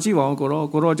ဒီမှာကြည့်ပါအောင်ကို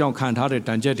ရောကြောင့်ခံထားတဲ့တ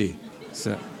န်ချက်တွေဆ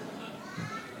က်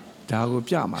ဒါကို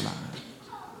ပြမှာလား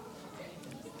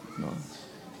နော်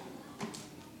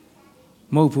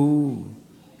မဟုတ်ဘူး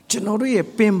ကျွန်တော်တို့ရဲ့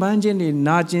ပင်ပန်းခြင်းတွေ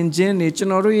နာကျင်ခြင်းတွေကျွန်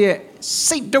တော်တို့ရဲ့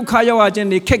စိတ်ဒုက္ခရောက်ရခြင်း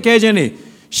တွေခက်ခဲခြင်းတွေ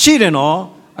ရှိတယ်နော်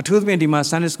အထူးသဖြင့်ဒီမှာ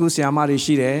Sunday School ဆရာမတွေ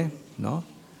ရှိတယ်နော်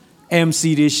MC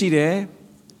တွေရှိတယ်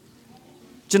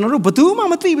ကျွန်တော်တို့ဘယ်သူမှ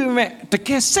မသိပေမဲ့တက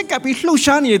ယ်စက်ကပ်ပြီးလှုပ်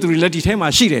ရှားနေတဲ့သူတွေလည်းဒီထဲမှာ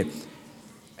ရှိတယ်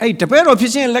အဲ့တပည့်တော်ဖြ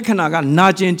စ်ခြင်းလက္ခဏာကနာ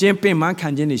ကျင်ခြင်းပင်ပန်းခံ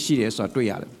ခြင်းတွေရှိတယ်ဆိုတာတွေ့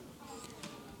ရတယ်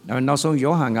ဒါပေမဲ့နောက်ဆုံး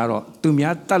ယောဟန်ကတော့သူ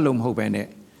များတတ်လို့မဟုတ်ပဲနဲ့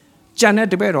ကြံတဲ့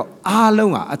တပည့်တော်အား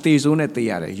လုံးကအသေးဆုံးနဲ့သိ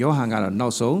ရတယ်ယောဟန်ကတော့နော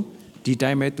က်ဆုံးဒီတို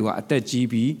င်းပဲသူကအသက်ကြီး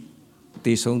ပြီး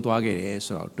သေဆုံးသွားခဲ့တယ်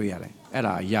ဆိုတော့တွေ့ရတယ်အဲ့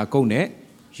ဒါယာကုပ်နဲ့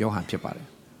ယောဟန်ဖြစ်ပါတယ်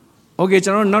โอเคကျွ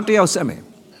န်တော်နောက်တစ်ယောက်ဆက်မယ်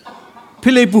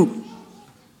ဖိလိပ္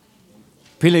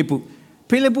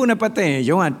ပုနဲ့ပတ်သက်ရင်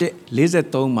ယောဟန်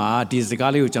1:43မှာဒီစ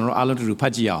ကားလေးကိုကျွန်တော်အားလုံးတူတူဖ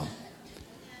တ်ကြည့်အောင်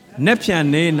နက်ဖြန်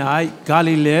နေ၌ဂါ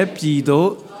လိလဲပြည်သို့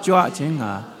ကြွခြင်းက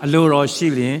အလိုတော်ရှိ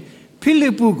လျင်ဖိလိ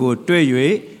ပ္ပုကိုတွေ့၍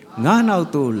ငါနောက်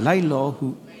သို့လိုက်လောဟု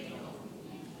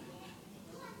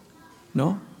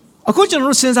နော်အခုကျွန်တော်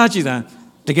တို့စဉ်းစားကြည့်တယ်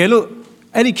တကယ်လို့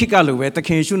အဲ့ဒီခေတ်ကလိုပဲသခ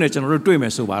င်ယေရှုနဲ့ကျွန်တော်တို့တွေ့မ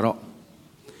ယ်ဆိုပါတော့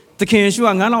သခင်ယေရှုက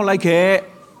ငါနောက်လိုက်ခဲ့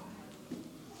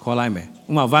ခေါ်လိုက်မယ်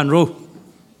ဥမာဗန်ရို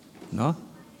နော်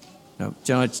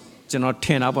ကျွန်တော်ထ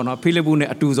င်တာပေါ့နော်ဖိလိပ္ပုနဲ့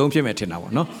အတူဆုံးဖြစ်မယ်ထင်တာ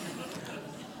ပေါ့နော်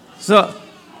ဆိုတော့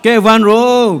ကဲဗန်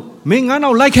ရိုမင်းငါ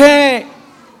နောက်လိုက်ခဲ့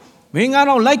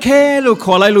လို့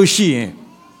ခေါ်လိုက်လို့ရှိရင်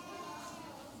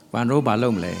ဗန်ရိုဘာလု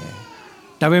ပ်မလဲ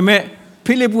ဒါပေမဲ့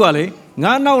ဖိလိပ္ပုကလေ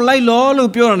ငါနောက်လိုက်လော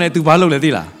လို့ပြောတယ်နဲ့ तू ဘာလုပ်လဲသိ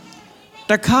လား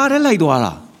တခါတည်းလိုက်သွား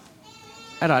တာ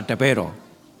အဲ့ဒါတပည့်တော်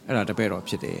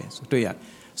ဖြစ်တယ်ဆိုတွေ့ရတယ်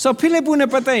ဆိုဖိလိပ္ပုနဲ့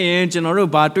ပတ်သက်ရင်ကျွန်တော်တို့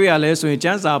ဘာတွေ့ရလဲဆိုရင်ကျ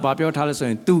မ်းစာဘာပြောထားလဲဆို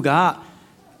ရင် तू က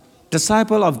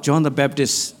disciple of John the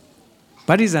Baptist ဗ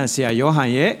တ္တိဇံဆရာယောဟ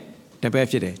န်ရဲ့တပည့်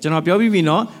ဖြစ်တယ်ကျွန်တော်ပြောပြီးပြီ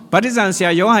နော်ဗတ္တိဇံဆရာ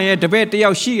ယောဟန်ရဲ့တပည့်တ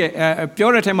ယောက်ရှိရဲ့ပြော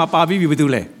တဲ့ထဲမှာပါပြီးပြီဘယ်သူ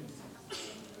လဲ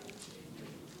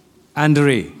အန်ဒ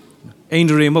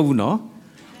ရေမဟုတ်ဘူးနော်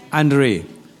အန်ဒရေ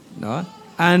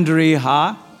ဟာ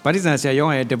ဗတ္တိဇံဆရာယော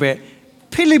ဟန်ရဲ့တပည့်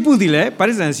ဖိလိပ္ပုဒီလည်းဗတ္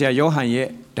တိဇံဆရာယောဟန်ရဲ့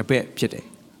တပည့်ဖြစ်တယ်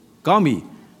ကောင်းပြီ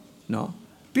နော်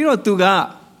ပြီးတော့သူက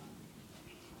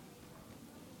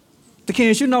သခင်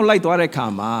ယေရှုနောက်လိုက်သွားတဲ့အခါ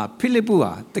မှာဖိလိပ္ပု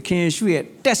ဟာသခင်ယေရှုရဲ့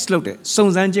test လုပ်တယ်စုံ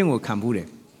စမ်းခြင်းကိုခံဘူးတယ်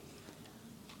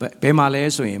ဘယ်မှာလဲ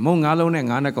ဆိုရင်မုံ9လုံးနဲ့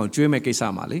9နှစ်ကောင်ကျွေးမဲ့ကိစ္စ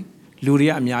မှာလေလူတွေ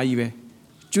ကအများကြီးပဲ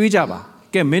ကျွေးကြပါ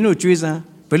ကဲမင်းတို့ကျွေးစမ်း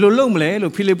ဘယ်လိုလုပ်မလဲ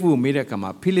လို့ဖိလိပ္ပုကိုမေးတဲ့အခါမှာ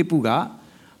ဖိလိပ္ပုက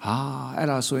အဲ့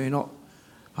ဒါဆိုရင်တော့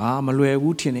မလွယ်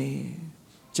ဘူးထင်တယ်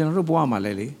ကျွန်တော်တို့ဘဝမှာ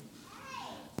လဲလေ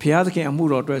ဖျားသခင်အမှု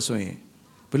တော်အတွက်ဆိုရင်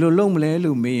ဘယ်လိုလုပ်မလဲ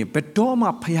လို့မေးရင်ဘယ်တော့မှ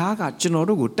ဖျားကကျွန်တော်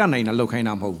တို့ကိုတတ်နိုင်တာလုပ်ခိုင်း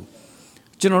တာမဟုတ်ဘူး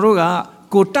ကျွန်တော်တို့က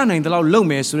ကိုတတ်နိုင်တဲ့လောက်လုပ်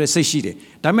မယ်ဆိုတဲ့စိတ်ရှိတယ်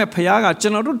ဒါပေမဲ့ဖျားကကျွ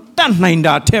န်တော်တို့တတ်နိုင်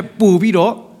တာထက်ပိုပြီး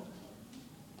တော့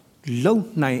လုံ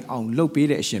နိုင်အောင်လုပ်ပေး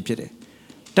တဲ့အရှင်ဖြစ်တယ်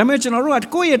။ဒါပေမဲ့ကျွန်တော်တို့က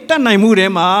ကိုယ့်ရဲ့တတ်နိုင်မှုထဲ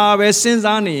မှာပဲစဉ်း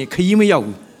စားနေခရီးမရောက်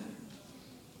ဘူး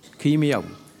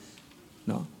။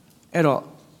နော်။အဲ့တော့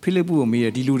ဖိလိပ္ပုကိုမေးတ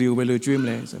ယ်ဒီလူတွေကိုဘယ်လိုကျွေးမ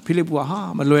လဲဆိုဖိလိပ္ပုက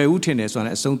မလွယ်ဘူးထင်တယ်ဆိုတာ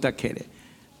နဲ့အဆုံးသတ်ခဲ့တယ်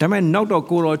။ဒါပေမဲ့နောက်တော့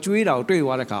ကိုတော်ကျွေးတာကိုတွေ့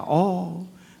သွားတဲ့အခါ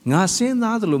ငါစဉ်း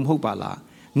စားသလိုမဟုတ်ပါလား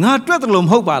။ငါတွက်သလိုမ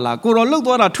ဟုတ်ပါလားကိုတော်လှုပ်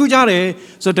သွားတာထူးခြားတယ်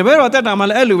ဆိုတပည့်တော်တက်တာမှ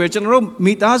လည်းအဲ့လိုပဲကျွန်တော်တို့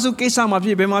မိသားစုကိစ္စမှာဖြ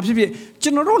စ်ဘယ်မှာဖြစ်ကျွ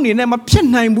န်တော်တို့အနေနဲ့မဖြစ်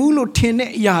နိုင်ဘူးလို့ထင်တဲ့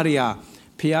အရာတွေဟာ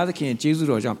ဖခင်သခင်ကျေးဇူး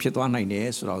တော်ကြောင့်ဖြစ်သွားနိုင်တယ်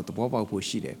ဆိုတော့သဘောပေါက်ဖို့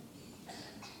ရှိတယ်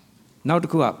နောက်တ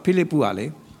စ်ခုကဖိလိပ္ပုကလေ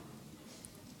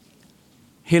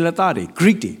ဟေလသတွေ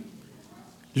Greek တွေ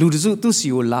လူတစုသူ့စီ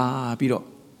ကိုလာပြီးတော့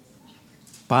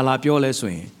ဘာလာပြောလဲဆို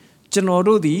ရင်ကျွန်တော်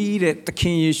တို့ဒီတဲ့သခ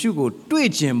င်ယေရှုကိုတွေ့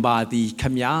ကျင်ပါသည်ခ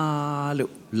မညာ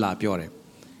လို့လာပြောတယ်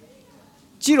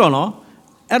ကြည့်တော့နော်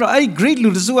အဲ့တော့အဲ့ Greek လူ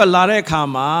တစုကလာတဲ့အခါ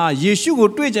မှာယေရှုကို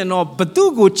တွေ့ကျင်တော့ဘသူ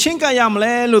ကိုချင်းကပ်ရမ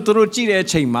လဲလို့သူတို့ကြည့်တဲ့အ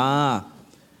ချိန်မှာ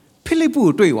ဖိလိပ္ပု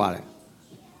ကိုတွေ့သွားတယ်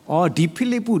။ဒီဖိ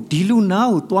လိပ္ပုဒီလူနာ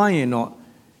ကိုသွားရင်တော့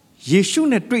ယေရှု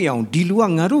နဲ့တွေ့အောင်ဒီလူက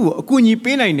ငါတို့ကိုအကူအညီ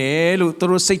ပေးနိုင်တယ်လို့သူ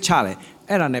တို့စိတ်ချတယ်။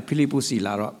အဲ့ဒါနဲ့ဖိလိပ္ပုစီ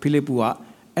လာတော့ဖိလိပ္ပုက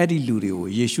အဲ့ဒီလူတွေကို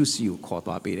ယေရှုစီကိုခေါ်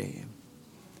သွားပေးတယ်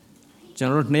။ကျွန်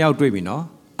တော်တို့နှစ်ယောက်တွေ့ပြီနော်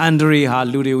။အန်ဒရေဟာ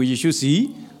လူတွေကိုယေရှုစီ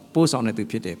ပို့ဆောင်တဲ့သူ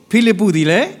ဖြစ်တယ်။ဖိလိပ္ပုဒီ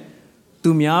လည်း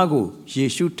သူများကိုယေ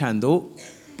ရှုထံသို့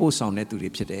ပို့ဆောင်တဲ့သူတွေ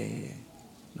ဖြစ်တယ်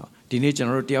။နော်ဒီနေ့ကျွန်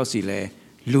တော်တို့တယောက်စီလဲ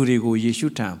လူတွေကိုယေရှု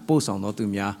ထံပို့ဆောင်တော်သူ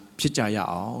များဖြစ်ကြရ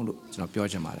အောင်လို့ကျွန်တော်ပြော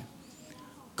ချင်ပါတယ်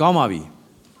။ကောင်းပါပြီ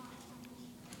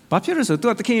။ဘာဖြစ်လို့ဆိုသူ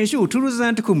ကသခင်ယေရှုကိုထူးထူးဆန်းဆ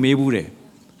န်းတစ်ခုမေးဘူးတယ်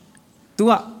။ तू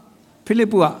ကဖိလိ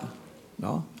ပ္ပုက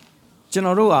နော်ကျွန်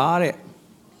တော်တို့အားတဲ့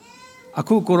အ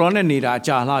ခုကိုရောနဲ့နေတာ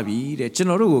ကြာလှပြီတဲ့ကျွန်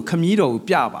တော်တို့ကိုခမည်းတော်ကို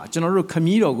ပြပါကျွန်တော်တို့ခမ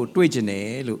ည်းတော်ကိုတွေ့ကျင်တ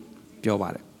ယ်လို့ပြောပါ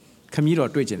တယ်။ခမည်းတော်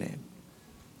တွေ့ကျင်တယ်။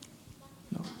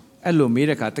 အဲ့လိုမေး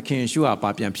တဲ့အခါသခင်ယေရှုကဘာ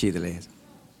ပြန်ဖြေတယ်လဲ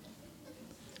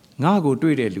ငါ့ကို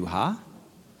တွေ့တဲ့လူဟာ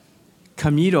ခ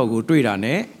မည်းတော်ကိုတွေ့တာ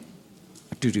နဲ့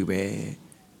အတူတူပဲ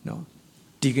နော်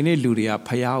ဒီကနေ့လူတွေကဖ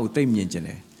ယားကိုသိမြင်ကြတ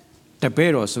ယ်တပ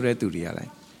ည့်တော်ဆိုတဲ့သူတွေကလ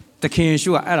ည်းသခင်ယေ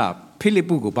ရှုကအဲ့ဒါဖိလိပ္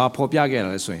ပုကိုဘာဖော်ပြခဲ့တာ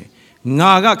လဲဆိုရင်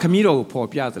ငါကခမည်းတော်ကိုဖော်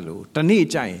ပြသလိုတနေ့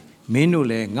ကျရင်မင်းတို့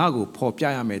လည်းငါ့ကိုဖော်ပြ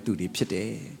ရမယ့်သူတွေဖြစ်တ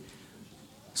ယ်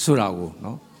ဆိုတာကို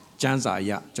နော်ကျမ်းစာအ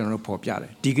ရကျွန်တော်တို့ဖော်ပြတ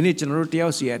ယ်ဒီကနေ့ကျွန်တော်တို့တယော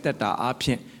က်စီရဲ့အသက်တာအားဖြ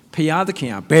င့်ဖယားသခ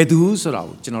င်ကဘယ်သူဆိုတာ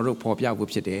ကိုကျွန်တော်တို့ဖော်ပြဖို့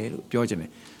ဖြစ်တယ်လို့ပြောချင်တယ်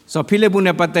ဆိုတော့ဖိလိပ္ပု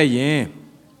နဲ့ပတ်သက်ရင်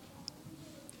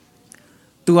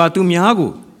သူဟာသူများ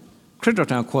ကိုခရစ်တော်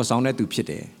ထံခေါ်ဆောင်တဲ့သူဖြစ်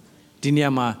တယ်ဒီနေရာ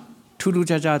မှာထူးထူး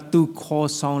ခြားခြားသူခေါ်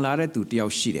ဆောင်လာတဲ့သူတယော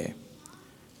က်ရှိတယ်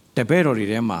တပည့်တော်တွေ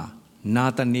ထဲမှာနာ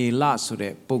သနေလဆို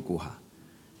တဲ့ပုဂ္ဂိုလ်ဟာ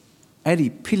အဲ့ဒီ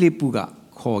ဖိလိပ္ပုက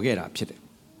ခေါ်ခဲ့တာဖြစ်တယ်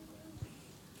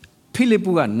ဖိလိပ္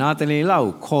ပုကနာသနေလကို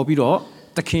ခေါ်ပြီးတော့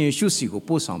သခင်ယေရှုစီကို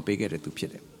ပို့ဆောင်ပေးခဲ့တဲ့သူဖြ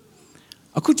စ်တယ်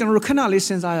အခုကျွန်တော်တို့ခဏလေးစ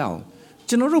ဉ်းစားရအောင်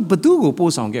ကျွန်တော်တို့ဘသူကို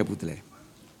ပို့ဆောင်ခဲ့ဘူးတလဲ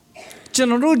ကျွန်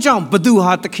တော်တို့ကြောင့်ဘသူ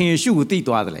ဟာသခင်ယေရှုကိုသိ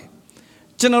သွားတယ်လဲ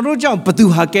ကျွန်တော်တို့ကြောင့်ဘသူ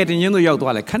ဟာကယ်တင်ခြင်းသို့ရောက်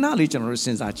သွားလဲခဏလေးကျွန်တော်တို့စ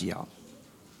ဉ်းစားကြည့်အောင်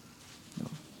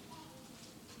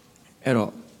အဲ့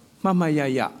တော့မှတ်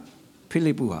ရဖိ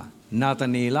လိပ္ပုဟာနာသ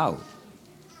နေလကို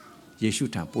ယေရှု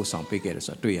ထံပို့ဆောင်ပေးခဲ့တယ်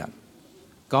ဆိုတော့တွေ့ရတယ်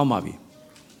ကောင်းပါပြီ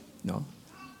နော်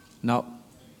နောက်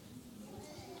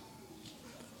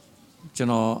ကျွန်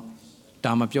တော်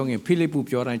ဒါမပြောခင်ဖိလိပ္ပု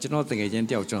ပြောတိုင်းကျွန်တော်တကယ်ချင်း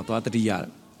တယောက်ကျွန်တော်သွားတတိရတ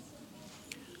ယ်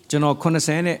ကျွန်တော်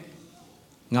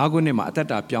85ခုနှစ်မှာအသက်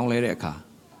တာပြောင်းလဲတဲ့အခါ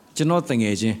ကျွန်တော်တင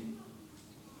ယ်ချင်း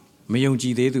မယုံကြ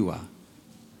ည်သေးသူပါ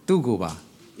သူ့ကိုပါ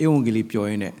ဧဝံဂေလိပြော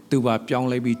ရင်းနဲ့သူပါပြောင်း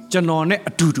လဲပြီးကျွန်တော်နဲ့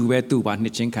အတူတူပဲသူပါနှ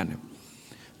စ်ချင်းခံတယ်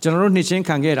ကျွန်တော်တို့နှစ်ချင်း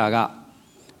ခံခဲ့တာက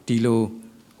ဒီလို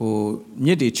မြ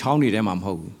စ်တွေချောင်းတွေထဲမှာမ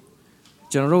ဟုတ်ဘူး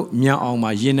ကျွန်တော်တို့မြန်အောင်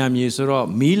မှာရေနံမြေဆိုတော့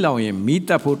မီးလောင်ရင်မီးတ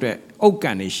က်ဖို့အတွက်အုတ်က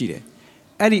န်တွေရှိတယ်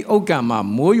အဲ့ဒီအုတ်ကန်မှာ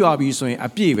မိုးရွာပြီးဆိုရင်အ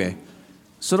ပြည့်ပဲ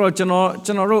ဆိုတော့ကျွန်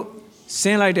တော်တို့ဆ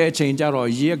င်းလိုက်တဲ့အချိန်ကျတော့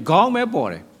ရေခေါင်းပဲပေါ်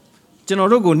တယ်ကျွန်တော်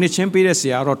တို့ကိုနှစ်ချင်းပေးတဲ့ဆ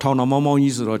ရာကတော့ထောင်တော်မောင်းမောင်း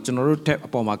ကြီးဆိုတော့ကျွန်တော်တို့ထက်အ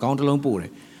ပေါ်မှာခေါင်းတစ်လုံးပို့တ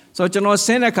ယ်ဆိုတော့ကျွန်တော်ဆ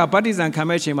င်းတဲ့အခါဗတ္တိဇံခံ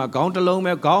မဲ့အချိန်မှာခေါင်းတစ်လုံး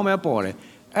ပဲခေါင်းပဲပေါ်တယ်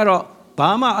အဲ့တော့ဘာ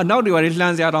မှအနောက်တွေပါလှ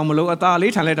မ်းစရာတောင်မလိုအသာ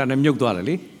လေးထိုင်လိုက်တာနဲ့မြုပ်သွားတယ်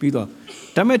လေပြီးတော့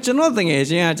ဒါပေမဲ့ကျွန်တော်တငယ်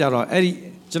ချင်းကကြတော့အဲ့ဒီ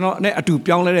ကျွန်တော်နဲ့အတူ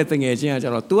ပြောင်းလဲတဲ့တငယ်ချင်းကကြ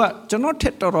တော့ तू ကကျွန်တော်ထ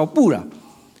က်တော်ပူတာ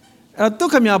အဲ့တော့သူ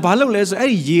ခမညာဘာလုပ်လဲဆိုအဲ့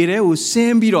ဒီရေထဲကိုဆ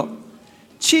င်းပြီးတော့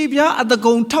ခြေပြားအတ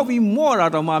ကုံထောက်ပြီးမော့တာ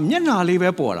တော့မှမျက်နှာလေးပဲ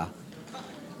ပေါ်တာ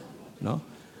နော်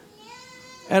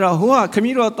အဲ့တော့ဟိုကခ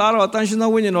မီးတော်သားတော်တန်ရှင်သော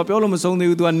ဝိညာဉ်တော်ပြောလို့မဆုံးသေး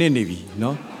ဘူး तू ကနစ်နေပြီ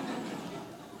နော်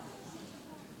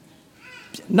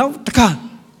နောက်တ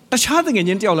ခြားတငယ်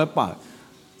ချင်းတယောက်လည်းပါ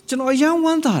ကျွန်တော်အယံဝ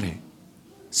မ်းသာတယ်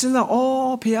စဉ်းစား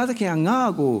ဖခင်သခင်က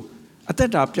ငါ့ကိုအသ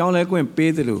က်တာပြောင်းလဲခွင့်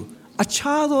ပေးတယ်လို့အ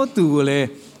ခြားသောသူကိုလည်း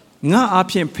ငါအ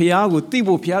ဖြစ်ဖခင်ကိုသိ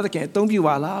ဖို့ဖခင်သခင်အသုံးပြု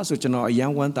ပါလားဆိုကျွန်တော်အယံ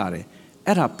ဝမ်းသာတယ်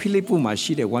အဲ့ဒါဖိလိပ္ပုမှာ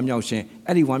ရှိတဲ့ဝမ်းမြောက်ခြင်း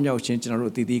အဲ့ဒီဝမ်းမြောက်ခြင်းကျွန်တော်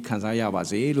တို့အသီးသီးခံစားရပါ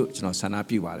စေလို့ကျွန်တော်ဆန္ဒ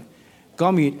ပြုပါတယ်ကော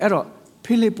င်းပြီအဲ့တော့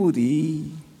ဖိလိပ္ပုသည်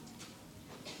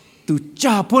သူ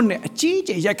ကြာဖို့နဲ့အကြီးအ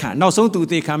ကျယ်ရိုက်ခံနောက်ဆုံးသူအ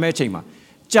သေးခံမဲ့အချိန်မှာ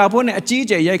ကြာဖို့နဲ့အကြီးအ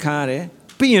ကျယ်ရိုက်ခံရတယ်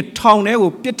ပြီးရင်ထောင်ထဲကို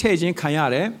ပြစ်ထည့်ခြင်းခံရ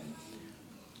တယ်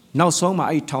နောက်ဆုံးမှာ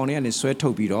အဲ့ထောင်ထဲကနေဆွဲထု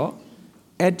တ်ပြီးတော့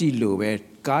အဲ့ဒီလိုပဲ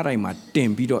ကားတိုင်းမှာတင်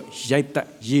ပြီးတော့ရိုက်တက်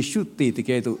ယေရှုတည်တက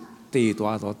ယ်သို့တည်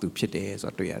သွားသောသူဖြစ်တယ်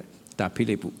ဆိုတာတွေ့ရတယ်ဒါဖိ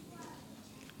လိပ္ပု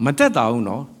မတက်တာဘူး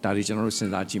နော်ဒါတွေကျွန်တော်တို့စ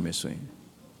ဉ်းစားကြည့်မယ်ဆိုရင်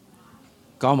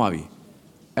ကောင်းပါပြီ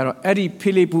အဲ့တော့အဲ့ဒီ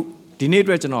ဖိလိပ္ပုဒီနေ့အ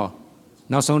တွက်ကျွန်တော်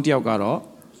နောက်ဆုံးတစ်ယောက်ကတော့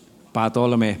ဘာတော်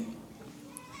လမဲ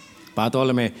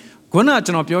ခုနက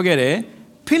ကျွန်တော်ပြောခဲ့တယ်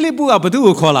ဖိလိပ္ပုကဘသူ့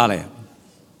ကိုခေါ်လာလဲ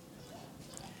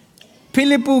ဖိ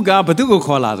လိပ္ပုကဘသူ့ကို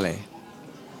ခေါ်လာတယ်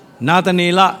နာသနေ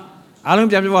လအားလုံး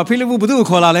ပြန်ပြောပါဖိလိပ္ပုဘသူ့ကို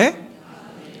ခေါ်လာလဲ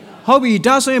ဟုတ်ပြီ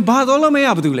ဒါဆိုရင်ဘာတော်လမဲက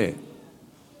ဘသူလဲ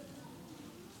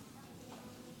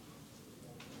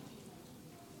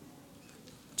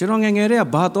ကျွန်တော်ငယ်ငယ်တည်းက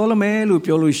ဘာတော်လမဲလို့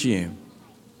ပြောလို့ရှိရင်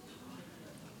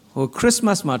ခရစ်စမ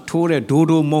တ်မှာထိုးတဲ့ဒို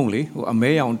ဒိုမုံလေအမဲ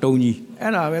ရောင်တုံးကြီး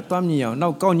အဲ့ဒါပဲသွားမြင်အောင်နော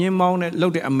က်ကောင်းချင်းမောင်းနဲ့လှု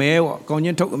ပ်တဲ့အမဲပေါ့ကောင်းချ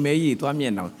င်းထုတ်အမဲကြီးသွားမြ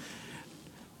င်အောင်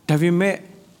ဒါပေမဲ့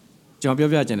ကျွန်တော်ပြော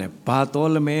ပြချင်တယ်ဘာ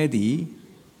တော်လမဲသည်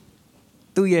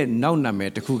သူ့ရဲ့နောက်နာမ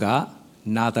ည်တစ်ခုက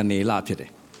နာသနေလဖြစ်တ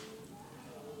ယ်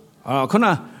ခုန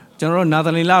ကျွန်တော်တို့နာသ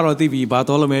နေလတော့သိပြီဘာ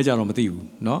တော်လမဲကြတော့မသိဘူး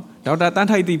เนาะဒေါက်တာတန်း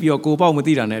ထိုက်သိပြီးတော့ကိုပေါ့မ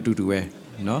သိတာနဲ့အတူတူပဲ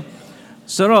เนาะ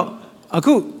ဆိုတော့အ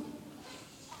ခု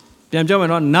ပြန်ပြောမယ်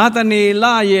နော်နာသနေလ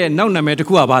ရဲ့နောက်နာမည်တစ်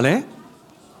ခုကဘာလဲ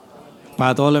ဘာ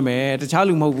တော်လမဲတခြား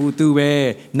လူမဟုတ်ဘူးသူပဲ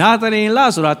နာသနေလ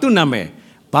ဆိုတာသူ့နာမည်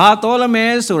ဘာတော်လမဲ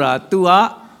ဆိုတာသူက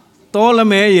တော်လ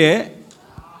မဲရဲ့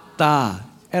သား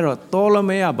အဲ့တော့တော်လ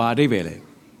မဲကဘာအဓိပ္ပာယ်လဲ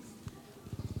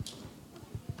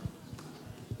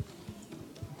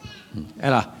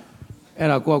အဲ့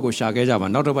ဒါကိုယ့်အကိုရှာခဲ့ကြပါ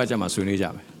နောက်တစ်ပတ်ကျမှဆွေးနွေးကြ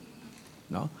မယ်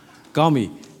နော်ကောင်းပြီ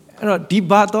ဒီ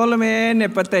ဘာတော်လမဲ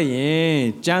နဲ့ပတ်သက်ရင်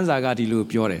ကျမ်းစာကဒီလို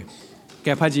ပြောတယ်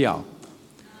ကဲဖတ်ကြည့်အောင်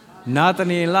နာသ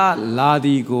နေလလာ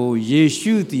ဒီကိုယေ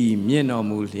ရှုသည်မြင်တော်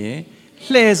မူလျင်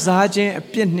လှည့်စားခြင်းအ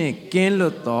ပြစ်နှင့်ကင်းလွ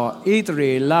တ်သောဣသ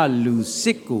ရေလလူစ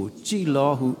စ်ကိုကြည်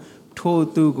လောဟုထို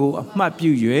သူကိုအမှတ်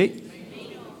ပြု၍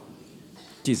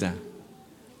ကြည်စံ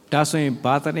ဒါဆိုရင်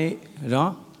ဘာတနေ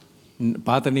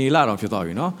လတော့ဖြစ်သွား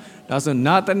ပြီနော်ဒါဆို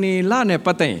နာသနေလနဲ့ပ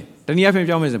တ်သက်ရင်တနည်းအားဖြင့်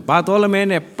ပြောမယ်ဆိုဘာတော်လမဲ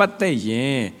နဲ့ပတ်သက်ရ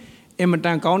င်အင်မတ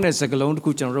န်ကောင်းတဲ့စကားလုံးတစ်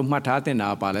ခုကျွန်တော်တို့မှတ်ထားသင့်တာ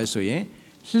ပါလဲဆိုရင်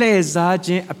လှည့်စားခြ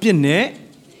င်းအပြစ်နဲ့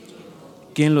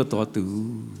ကင်းလွတ်တော်သူ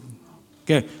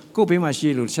ကဲကို့ဘေးမှာရှိ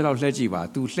လို့ချက်တော့လှည့်ကြည့်ပါ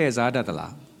तू လှည့်စားတတ်သ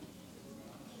လား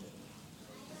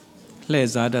လှည့်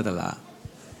စားတတ်သလား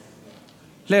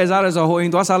လှည့်စားရဆိုဟိုအိ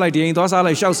မ်သွားစားလိုက်ဒီအိမ်သွားစား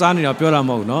လိုက်ရှောက်စားနေတာပြောတာ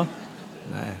မဟုတ်နော်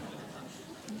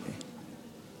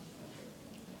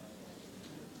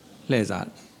လှည့်စား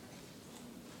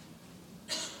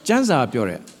ကျမ်းစာပြော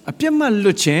တယ်အပြစ်မှ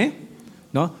လွတ်ခြင်း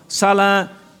နော်ဆာလံ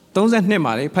32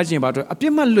မှာလေဖတ်ခြင်းပါတော့အပြ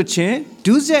စ်မှလွတ်ခြင်း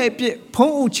ဒုစရိုက်အပြစ်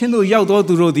ဖုံးအုပ်ခြင်းတို့ရောက်တော်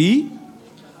သူတို့သည်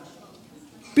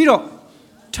ပြီးတော့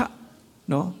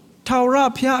နော်ထာဝရ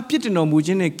ဘုရားအပြစ်တင်တော်မူခြ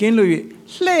င်းနဲ့ကင်းလွတ်၍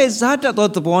လှည့်စားတတ်သော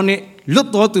သဘောနဲ့လွတ်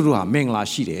တော်သူတို့ဟာမင်္ဂလာ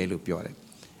ရှိတယ်လို့ပြောတယ်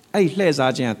အဲ့လှည့်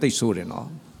စားခြင်းကသိဆိုးတယ်နော်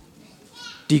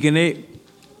ဒီကနေ့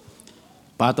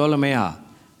ဘာတော်လမဲဟာ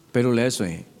ဘယ်လိုလဲဆို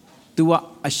ရင် तू က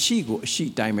အရှိကိုအရှိ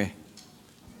တိုင်းပဲ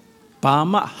ဘာ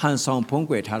မှဟန်ဆောင်ဖုံး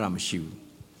ကွယ်ထားတာမရှိဘူး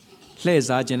လှည့်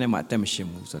စားခြင်းနဲ့မှအသက်မရှိ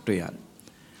ဘူးဆိုတော့တွေ့ရတယ်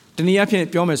တနည်းအားဖြင့်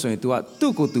ပြောမယ်ဆိုရင် तू က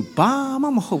သူ့ကို तू ဘာမှ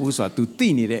မဟုတ်ဘူးဆိုတာ तू သိ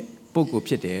နေတဲ့ပုဂ္ဂိုလ်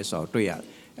ဖြစ်တယ်ဆိုတော့တွေ့ရတယ်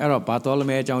အဲ့တော့ဘာတော်လ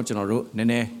မဲအကြောင်းကျွန်တော်တို့နည်း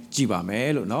နည်းကြည့်ပါမယ်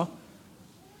လို့နော်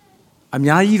အ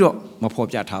များကြီးတော့မဖော်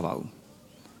ပြထားပါဘူး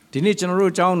ဒီနေ့ကျွန်တော်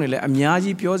တို့အကြောင်းတွေလည်းအများ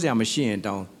ကြီးပြောစရာမရှိရင်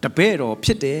တောင်းတပည့်တော်ဖြ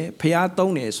စ်တယ်ဖျား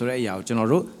သုံးတယ်ဆိုတဲ့အရာကိုကျွန်တော်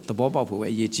တို့သဘောပေါက်ဖို့ပဲ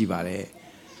အရေးကြီးပါတယ်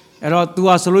အဲ့တော့ तू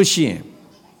ဟာဆိုလို့ရှိရင်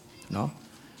နော်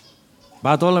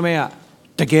ဘာတော်လမဲက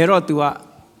တကယ်တော့ तू က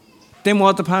တင်မော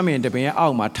တဖမ်းမင်တပင်ရဲ့အော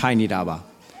က်မှာထိုင်နေတာပါ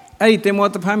အဲ့ဒီတင်မော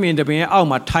တဖမ်းမင်တပင်ရဲ့အောက်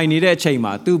မှာထိုင်နေတဲ့အချိန်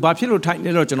မှာ तू ဘာဖြစ်လို့ထိုင်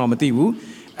နေတော့ကျွန်တော်မသိဘူး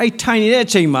အဲ့ထိုင်နေတဲ့အ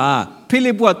ချိန်မှာဖိ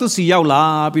လိပ္ပုကသူ့စီရောက်လာ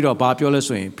ပြီးတော့ဘာပြောလဲ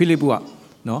ဆိုရင်ဖိလိပ္ပုက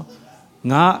နော်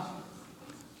ငါ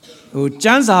ကျ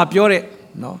မ်းစာပြောတဲ့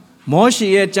နော်မောရှေ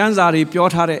ရဲ့ကျမ်းစာတွေပြော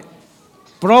ထားတဲ့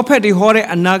ပရောဖက်တွေဟောတဲ့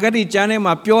အနာဂတ်ကျမ်းထဲ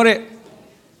မှာပြောတဲ့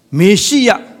မေရှိယ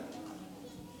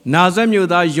နာဇရက်မြို့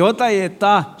သားယောသရဲ့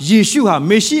သားယေရှုဟာ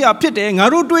မေရှိယဖြစ်တယ်ငါ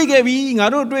တို့တွေ့ခဲ့ပြီ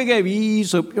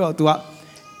ဆိုပြီးတော့ तू က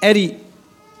အဲ့ဒီ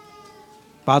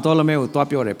ဘာတော်လမဲကိုသွား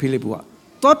ပြောတယ်ဖိလိပ္ပုက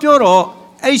သွားပြောတော့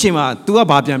အဲ့ဒီအချိန်မှာ तू က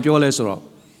ဘာပြန်ပြောလဲဆိုတော့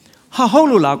ဟာဟုတ်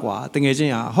လို့လားကွာတကယ်ချ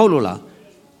င်းဟာဟုတ်လို့လား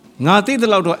ငါသိတဲ့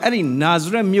လောက်တော့အဲ့ဒီနာဇ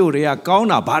ရက်မြို့တွေကကောင်း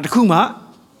တာဘာတစ်ခုမှ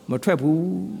မထွက်ဘူး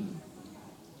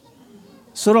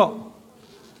ဆိုတော့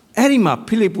အဲ့ဒီမှာ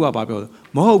ဖိလိပ္ပုကဘာပြောလဲ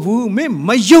မဟုတ်ဘူးမင်းမ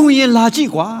ယုံရင်လာကြည့်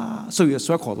ကွာဆိုပြီး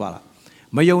ဆွဲခေါ်သွားတာ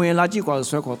မယုံရင်လာကြည့်ကွာ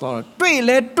ဆွဲခေါ်သွားတော့တွေ့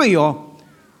လဲတွေ့ရော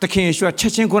တခင်ရွှဲချ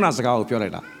က်ချင်းခုနစကားကိုပြောလို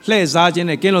က်တာလှည့်စားခြင်း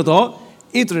နဲ့ကင်းလို့တော့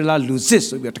ဣသရေလလူစစ်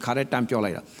ဆိုပြီးတခါတည်းတန်းပြော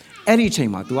လိုက်တာအဲ့ဒီအချိန်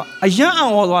မှာ तू ကအယံ့အံ့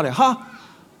ဩသွားတယ်ဟာ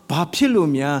ဘာဖြစ်လို့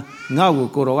များငါ့ကို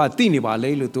ကိုတော်ကသိနေပါ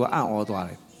လေလို့ तू အံ့ဩသွားတ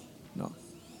ယ်နော်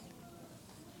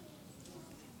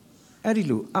အဲ့ဒီ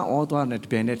လိုအံ့ဩသွားတဲ့တ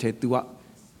ပြိုင်နက်တည်း तू က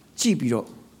ကြည့်ပြီးတော့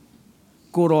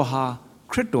ကိုတော်ဟာ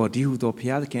ခရစ်တော်ဒီဟုသောဘု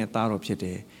ရားသခင်အသားတော်ဖြစ်တ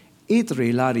ယ်ဣသရေ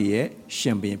လတွေရဲ့ရှ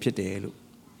င်ဘုရင်ဖြစ်တယ်လို့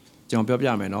ကျွန်တော်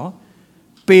ပြောပြမယ်နော်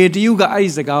ပေတရုကအဲ့ဒီ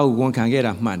စကားကိုဝန်ခံခဲ့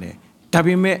တာမှန်တယ်ဒါ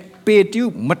ပေမဲ့ပေတရု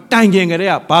မတိုင်ခင်ကတ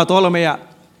ည်းကဘာတော်လမဲက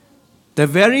the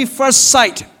very first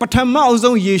sight ပထမအ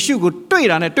ဆုံးယေရှုကိုတွေ့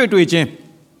တာနဲ့တွေ့ချင်း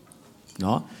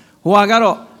နော်ဟိုက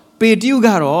တော့ပေတရုက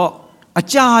တော့အ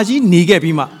ကြာကြီးနေခဲ့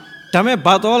ပြီးမှဒါပေမဲ့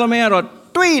ဘာတော်လမဲကတော့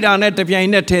တွေ့တာနဲ့တပြိုင်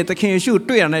နက်တည်းသခင်ယေရှု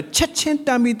တွေ့တာနဲ့ချက်ချင်းတ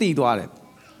မ်းပြီးသိသွားတယ်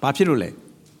ဘာဖြစ်လို့လဲ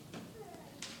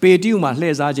ပေတရုမှာလှ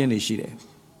ည့်စားခြင်းတွေရှိတယ်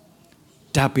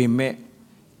ဒါပေမဲ့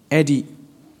အဲ့ဒီ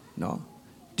နော်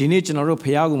ဒီနေ့ကျွန်တော်တို့ဖ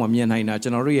ခင်ကိုမမြင်နိုင်တာကျွ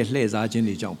န်တော်တို့ရဲ့လှည့်စားခြင်း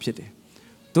တွေကြောင့်ဖြစ်တယ်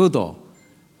သို့တော့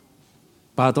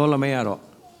ဘာတော်လမဲကတော့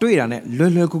တွေ့တာနဲ့လွ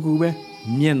ယ်လွယ်ကူကူပဲ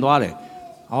မြင်သွားတယ်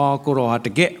အော်ကိုတော်ဟာတ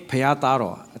ကယ်ဖခင်သား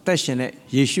တော်အသက်ရှင်တဲ့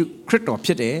ယေရှုခရစ်တော်ဖြ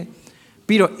စ်တယ်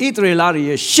ပြီးတော့ဣသရေလတွေ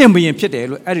ရဲ့ရှင်ဘုရင်ဖြစ်တယ်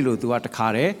လို့အဲ့ဒီလိုသူကတခါ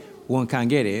တည်းဝန်ခံ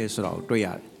ခဲ့တယ်ဆိုတော့တွေ့ရ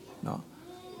တယ်နော်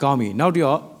ကောင်းပြီနောက်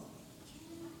တော့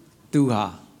သူဟာ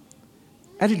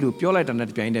အဲ့ဒီလိုပြောလိုက်တာနဲ့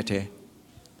တပြိုင်တည်းထဲ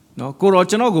နော်ကိုတော်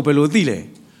ကျွန်တော်ကိုဘယ်လိုသိလဲ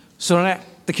ဆိုတော့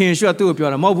သခင်ယေရှုကသူ့ကိုပြော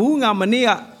တာမဟုတ်ဘူးငါမနေ့က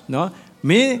နော်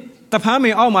မင်းတဖမ်းမ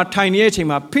င်းအောက်မှာထိုင်နေတဲ့အချိန်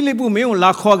မှာဖိလိပ္ပုမင်းကို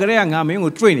လာခေါ်ကြတဲ့ကငါမင်း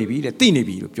ကိုတွေ့နေပြီတဲ့သိနေ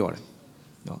ပြီလို့ပြောတယ်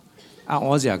နော်အံ့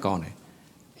ဩစရာကောင်းတယ်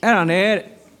အဲ့ဒါနဲ့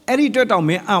အဲ့ဒီအတွက်တော့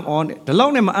မင်းအံ့ဩနေဒီလော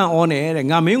က်နဲ့မအံ့ဩနဲ့တဲ့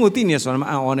ငါမင်းကိုသိနေဆိုတာမ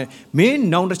အံ့ဩနဲ့မင်း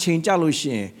နောင်တစ်ချိန်ကြာလို့ရှိ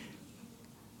ရင်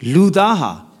လူသား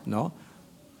ဟာနော်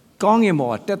ကောင်းငင်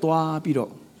ပေါ်တက်သွားပြီး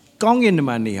တော့ကောင်းကင်န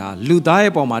မနေဟာလူသား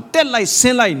ရဲ့ပေါ်မှာတက်လိုက်ဆ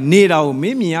င်းလိုက်နေတာကိုမ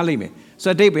င်းမြင်ရလိမ့်မယ်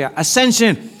ဆိုတော့အဓိပ္ပာယ်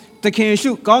ascension the king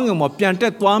shoot gong him up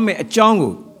planted one me a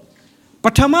jungle.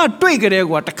 But Tama twig it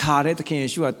what the car at the king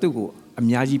shoot at Tugu, a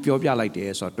Miyaji Piopia like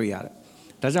this or 3 years.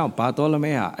 That's how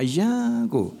Bartolomea, a young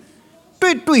go.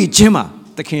 Twig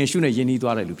Jimma, the king shoot a yeni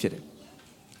dwara lupit.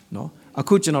 No, a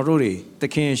kuchin or Rory, the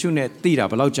king shoot at Tira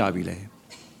below Jabile.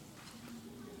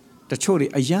 The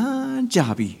chori a young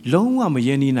Jabi, long one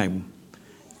yeni name.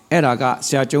 Eraga,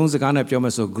 Sir Jones, the gun of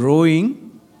Jomaso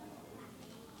growing.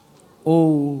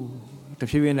 Oh, the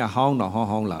people in a hound or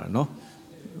hong la, no?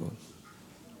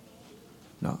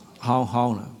 No,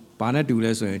 how, Bana do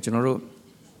less in general.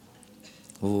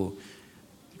 Oh,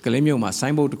 Calemio, my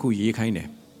symbol to cool ye kind.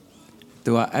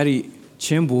 To a Ari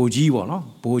Chem Boji, no?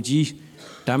 Boji,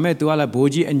 Dame to ala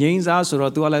Boji and James as or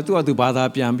to ala to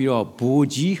Bada Piambio,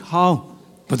 Boji, how?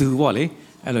 But to Wally,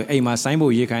 hello, a my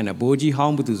symbol ye kind of Boji,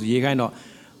 how to ye kind of.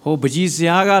 Ho Baji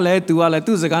Siaga led to ala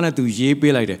to the Ghana to ye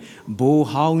be like Bo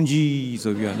Houngy,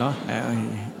 so you are not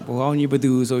Bo Houngy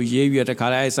Badu, so ye we at a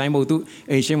car symbol to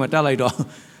a Shematalito.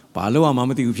 Palo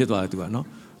Mamati Upshetwa to no.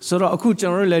 So a good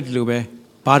general let Lube,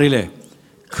 Parile,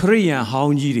 Korean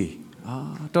Houngy,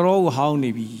 Toro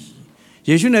Houndy be.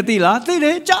 Yeshunatila,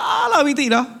 Tide, Jala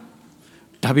Vitila.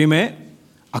 Tabime,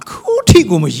 a cootie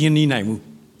go machine naimu.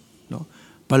 No,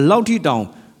 but louty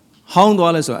down. Hound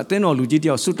dollars or Atheno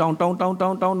Lugidia, sit down,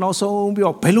 now so be a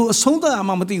pello, sonda,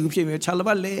 Mamati,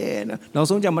 Chalabale, now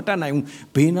so Jamatana,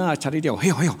 Bena, Charity, hey,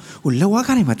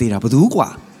 Lawakani Matera,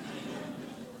 Paduqua.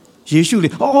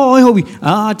 Yeshua, oh, I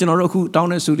hope, General who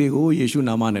down as Sudi, oh, Yeshu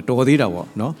Namana, Todida,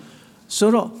 no?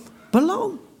 So,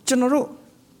 below General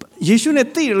Yeshu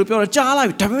Neti, Rupio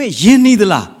Jala, Tabe, Yeni the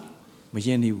la,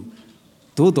 Mayeni,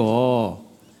 Todo,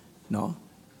 no,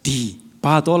 D.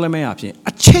 Bartolome up here.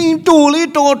 A chain to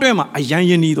little drama, a young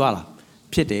need dollar.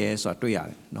 Pity or 3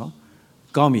 years, no?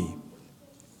 Gummy.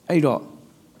 Ado.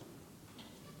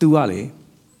 Duale.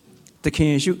 The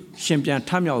king shoot champion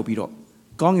Tamil Bido.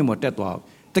 Gong him or dead dog.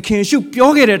 The king shoot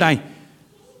Pioga at I.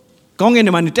 Gong in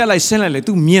the man tell I send like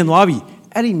 2 million wabi.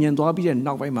 Any million wabi and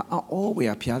knock by my all way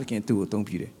up here can do, don't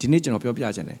be the nature of your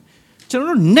piazane.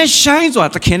 General Net shines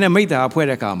what the king made the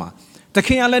Pueracama. The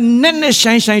king let Nene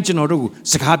shine general,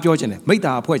 Sakapiogen, make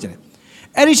the poison.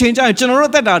 Any change I general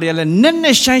that area,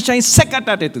 Nene shine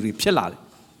secretary to the Pillar.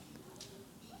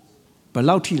 But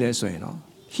Lauti less, you know.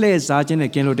 Play Sergeant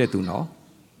again loaded to know.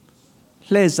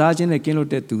 Play Sergeant again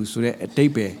loaded to so a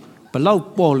tape. But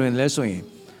loud ball and less way.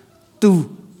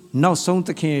 2. Now sound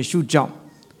the king shoot jump.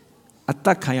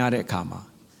 Attack Kayare Kama.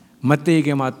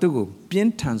 Mategema Tugu,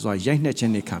 Pientans or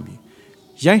Yanachene Kami.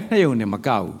 Yanayone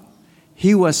Macau.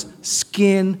 He was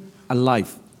skinned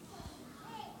alive.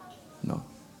 No.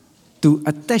 To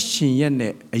attach in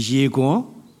a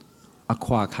yego, a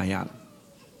quack hayan.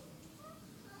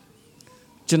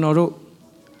 General,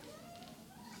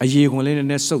 a yego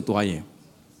linen so doyen.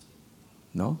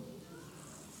 No.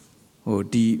 Oh,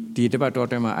 the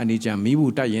debatotema anija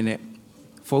mibu tayene,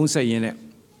 phone say in it.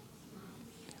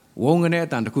 Wong and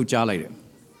the kuchala.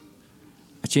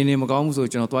 A chain of Gong, so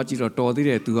Genotachi or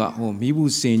Todi to a home. Mibu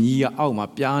Senia, Alma,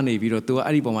 Piani, Viro to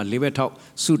Ariboma, live out,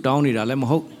 suit down it a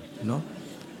lemho, no?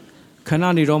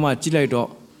 Canani Roma,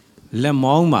 Chiledo,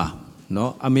 Lemoma,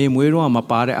 no? A me muero, a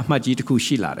pare, a majit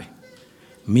cushilare.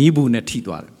 Mibu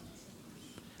netitware.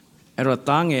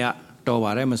 Erotanga,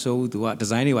 Tovarema so to what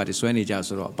designing what is when he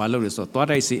just or Paloris or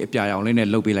what I see a pia only a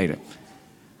lobby later.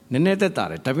 Neneta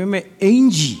tare, Tabime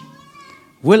Angie.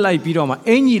 Will I be on my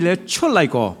Angie let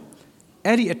Cholaiko?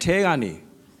 Eddie a tegani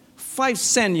 5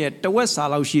 cents yet the West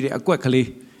allow she a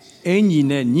quickly. Angie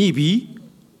ne nibi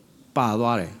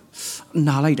Padare.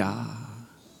 Nalida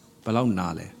Below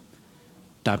Nale.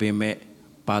 Tabime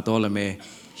Bartolome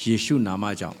Yeshu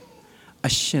Namaja. A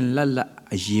shin lala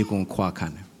a yegon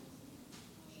quakan.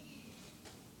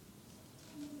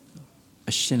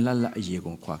 A shin lala a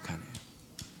yegon quakan.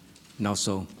 Now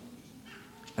so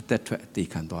at that they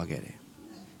can dog it.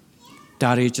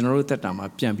 Dari general that I'm a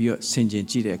piambio sinjin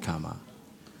chide kama.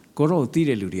 Goro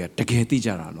tire ludia, the geti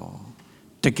jarano,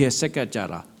 the ge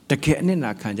secajara, the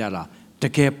kenina kanjara, the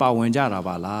ke pawenjara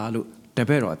bala, the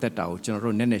bero that out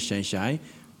general nene shenshai,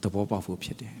 the boba for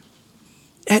pity.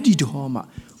 Eddie to homa,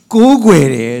 go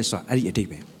where so Eddie a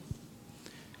dibe.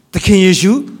 The king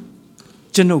issue,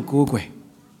 general go away.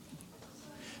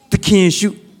 The king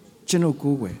issue, general go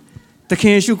away. The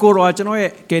king issue go to Genoa,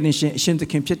 getting shin the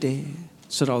kimpete.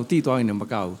 So I'll teach you in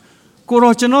Macau.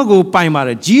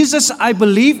 Jesus, I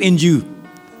believe in you.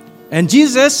 And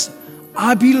Jesus,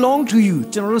 I belong to you.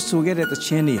 General so get at the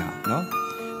Chenia.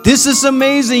 No? This is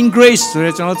amazing grace.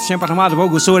 So General Champatama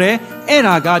Bogusore, and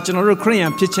I got General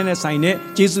Korean Pitchen sign it,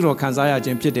 Jesus or Kanzaya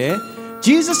Jempide.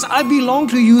 Jesus, I belong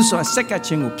to you, so a second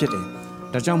ching of pity.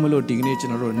 ဒါကြောင့်မလို့ဒီကနေ့ကျွ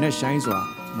န်တော်တို့နဲ့ဆိုင်စွာ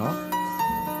နော်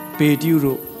ပေတျု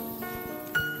တို့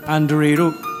အန်ဒရေ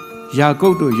တို့ယာကု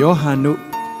ပ်တို့ယောဟန်တို့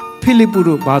ဖိလိပ္ပု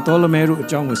တို့ဘာသောလမဲတို့အ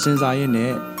ကြောင်းကိုစဉ်းစားရင်း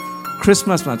နဲ့ခရစ်စမ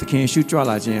တ်မှာသခင်ယေရှုကြွ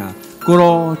လာခြင်းဟာကို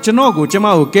ရောကျွန်တော်ကိုကျမ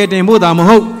ကိုကယ်တင်ဖို့သာမ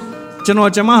ဟုတ်ကျွန်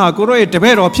တော်ကျမဟာကိုရောရဲ့တပ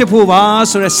ည့်တော်ဖြစ်ဖို့ပါ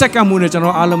ဆိုတဲ့စက္ကန့်မှုနဲ့ကျွန်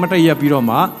တော်အားလုံးမတည့်ရပြီးတော့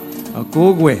မှ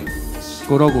ကိုးကွယ်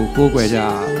ကိုရောကိုကိုးကွယ်ကြ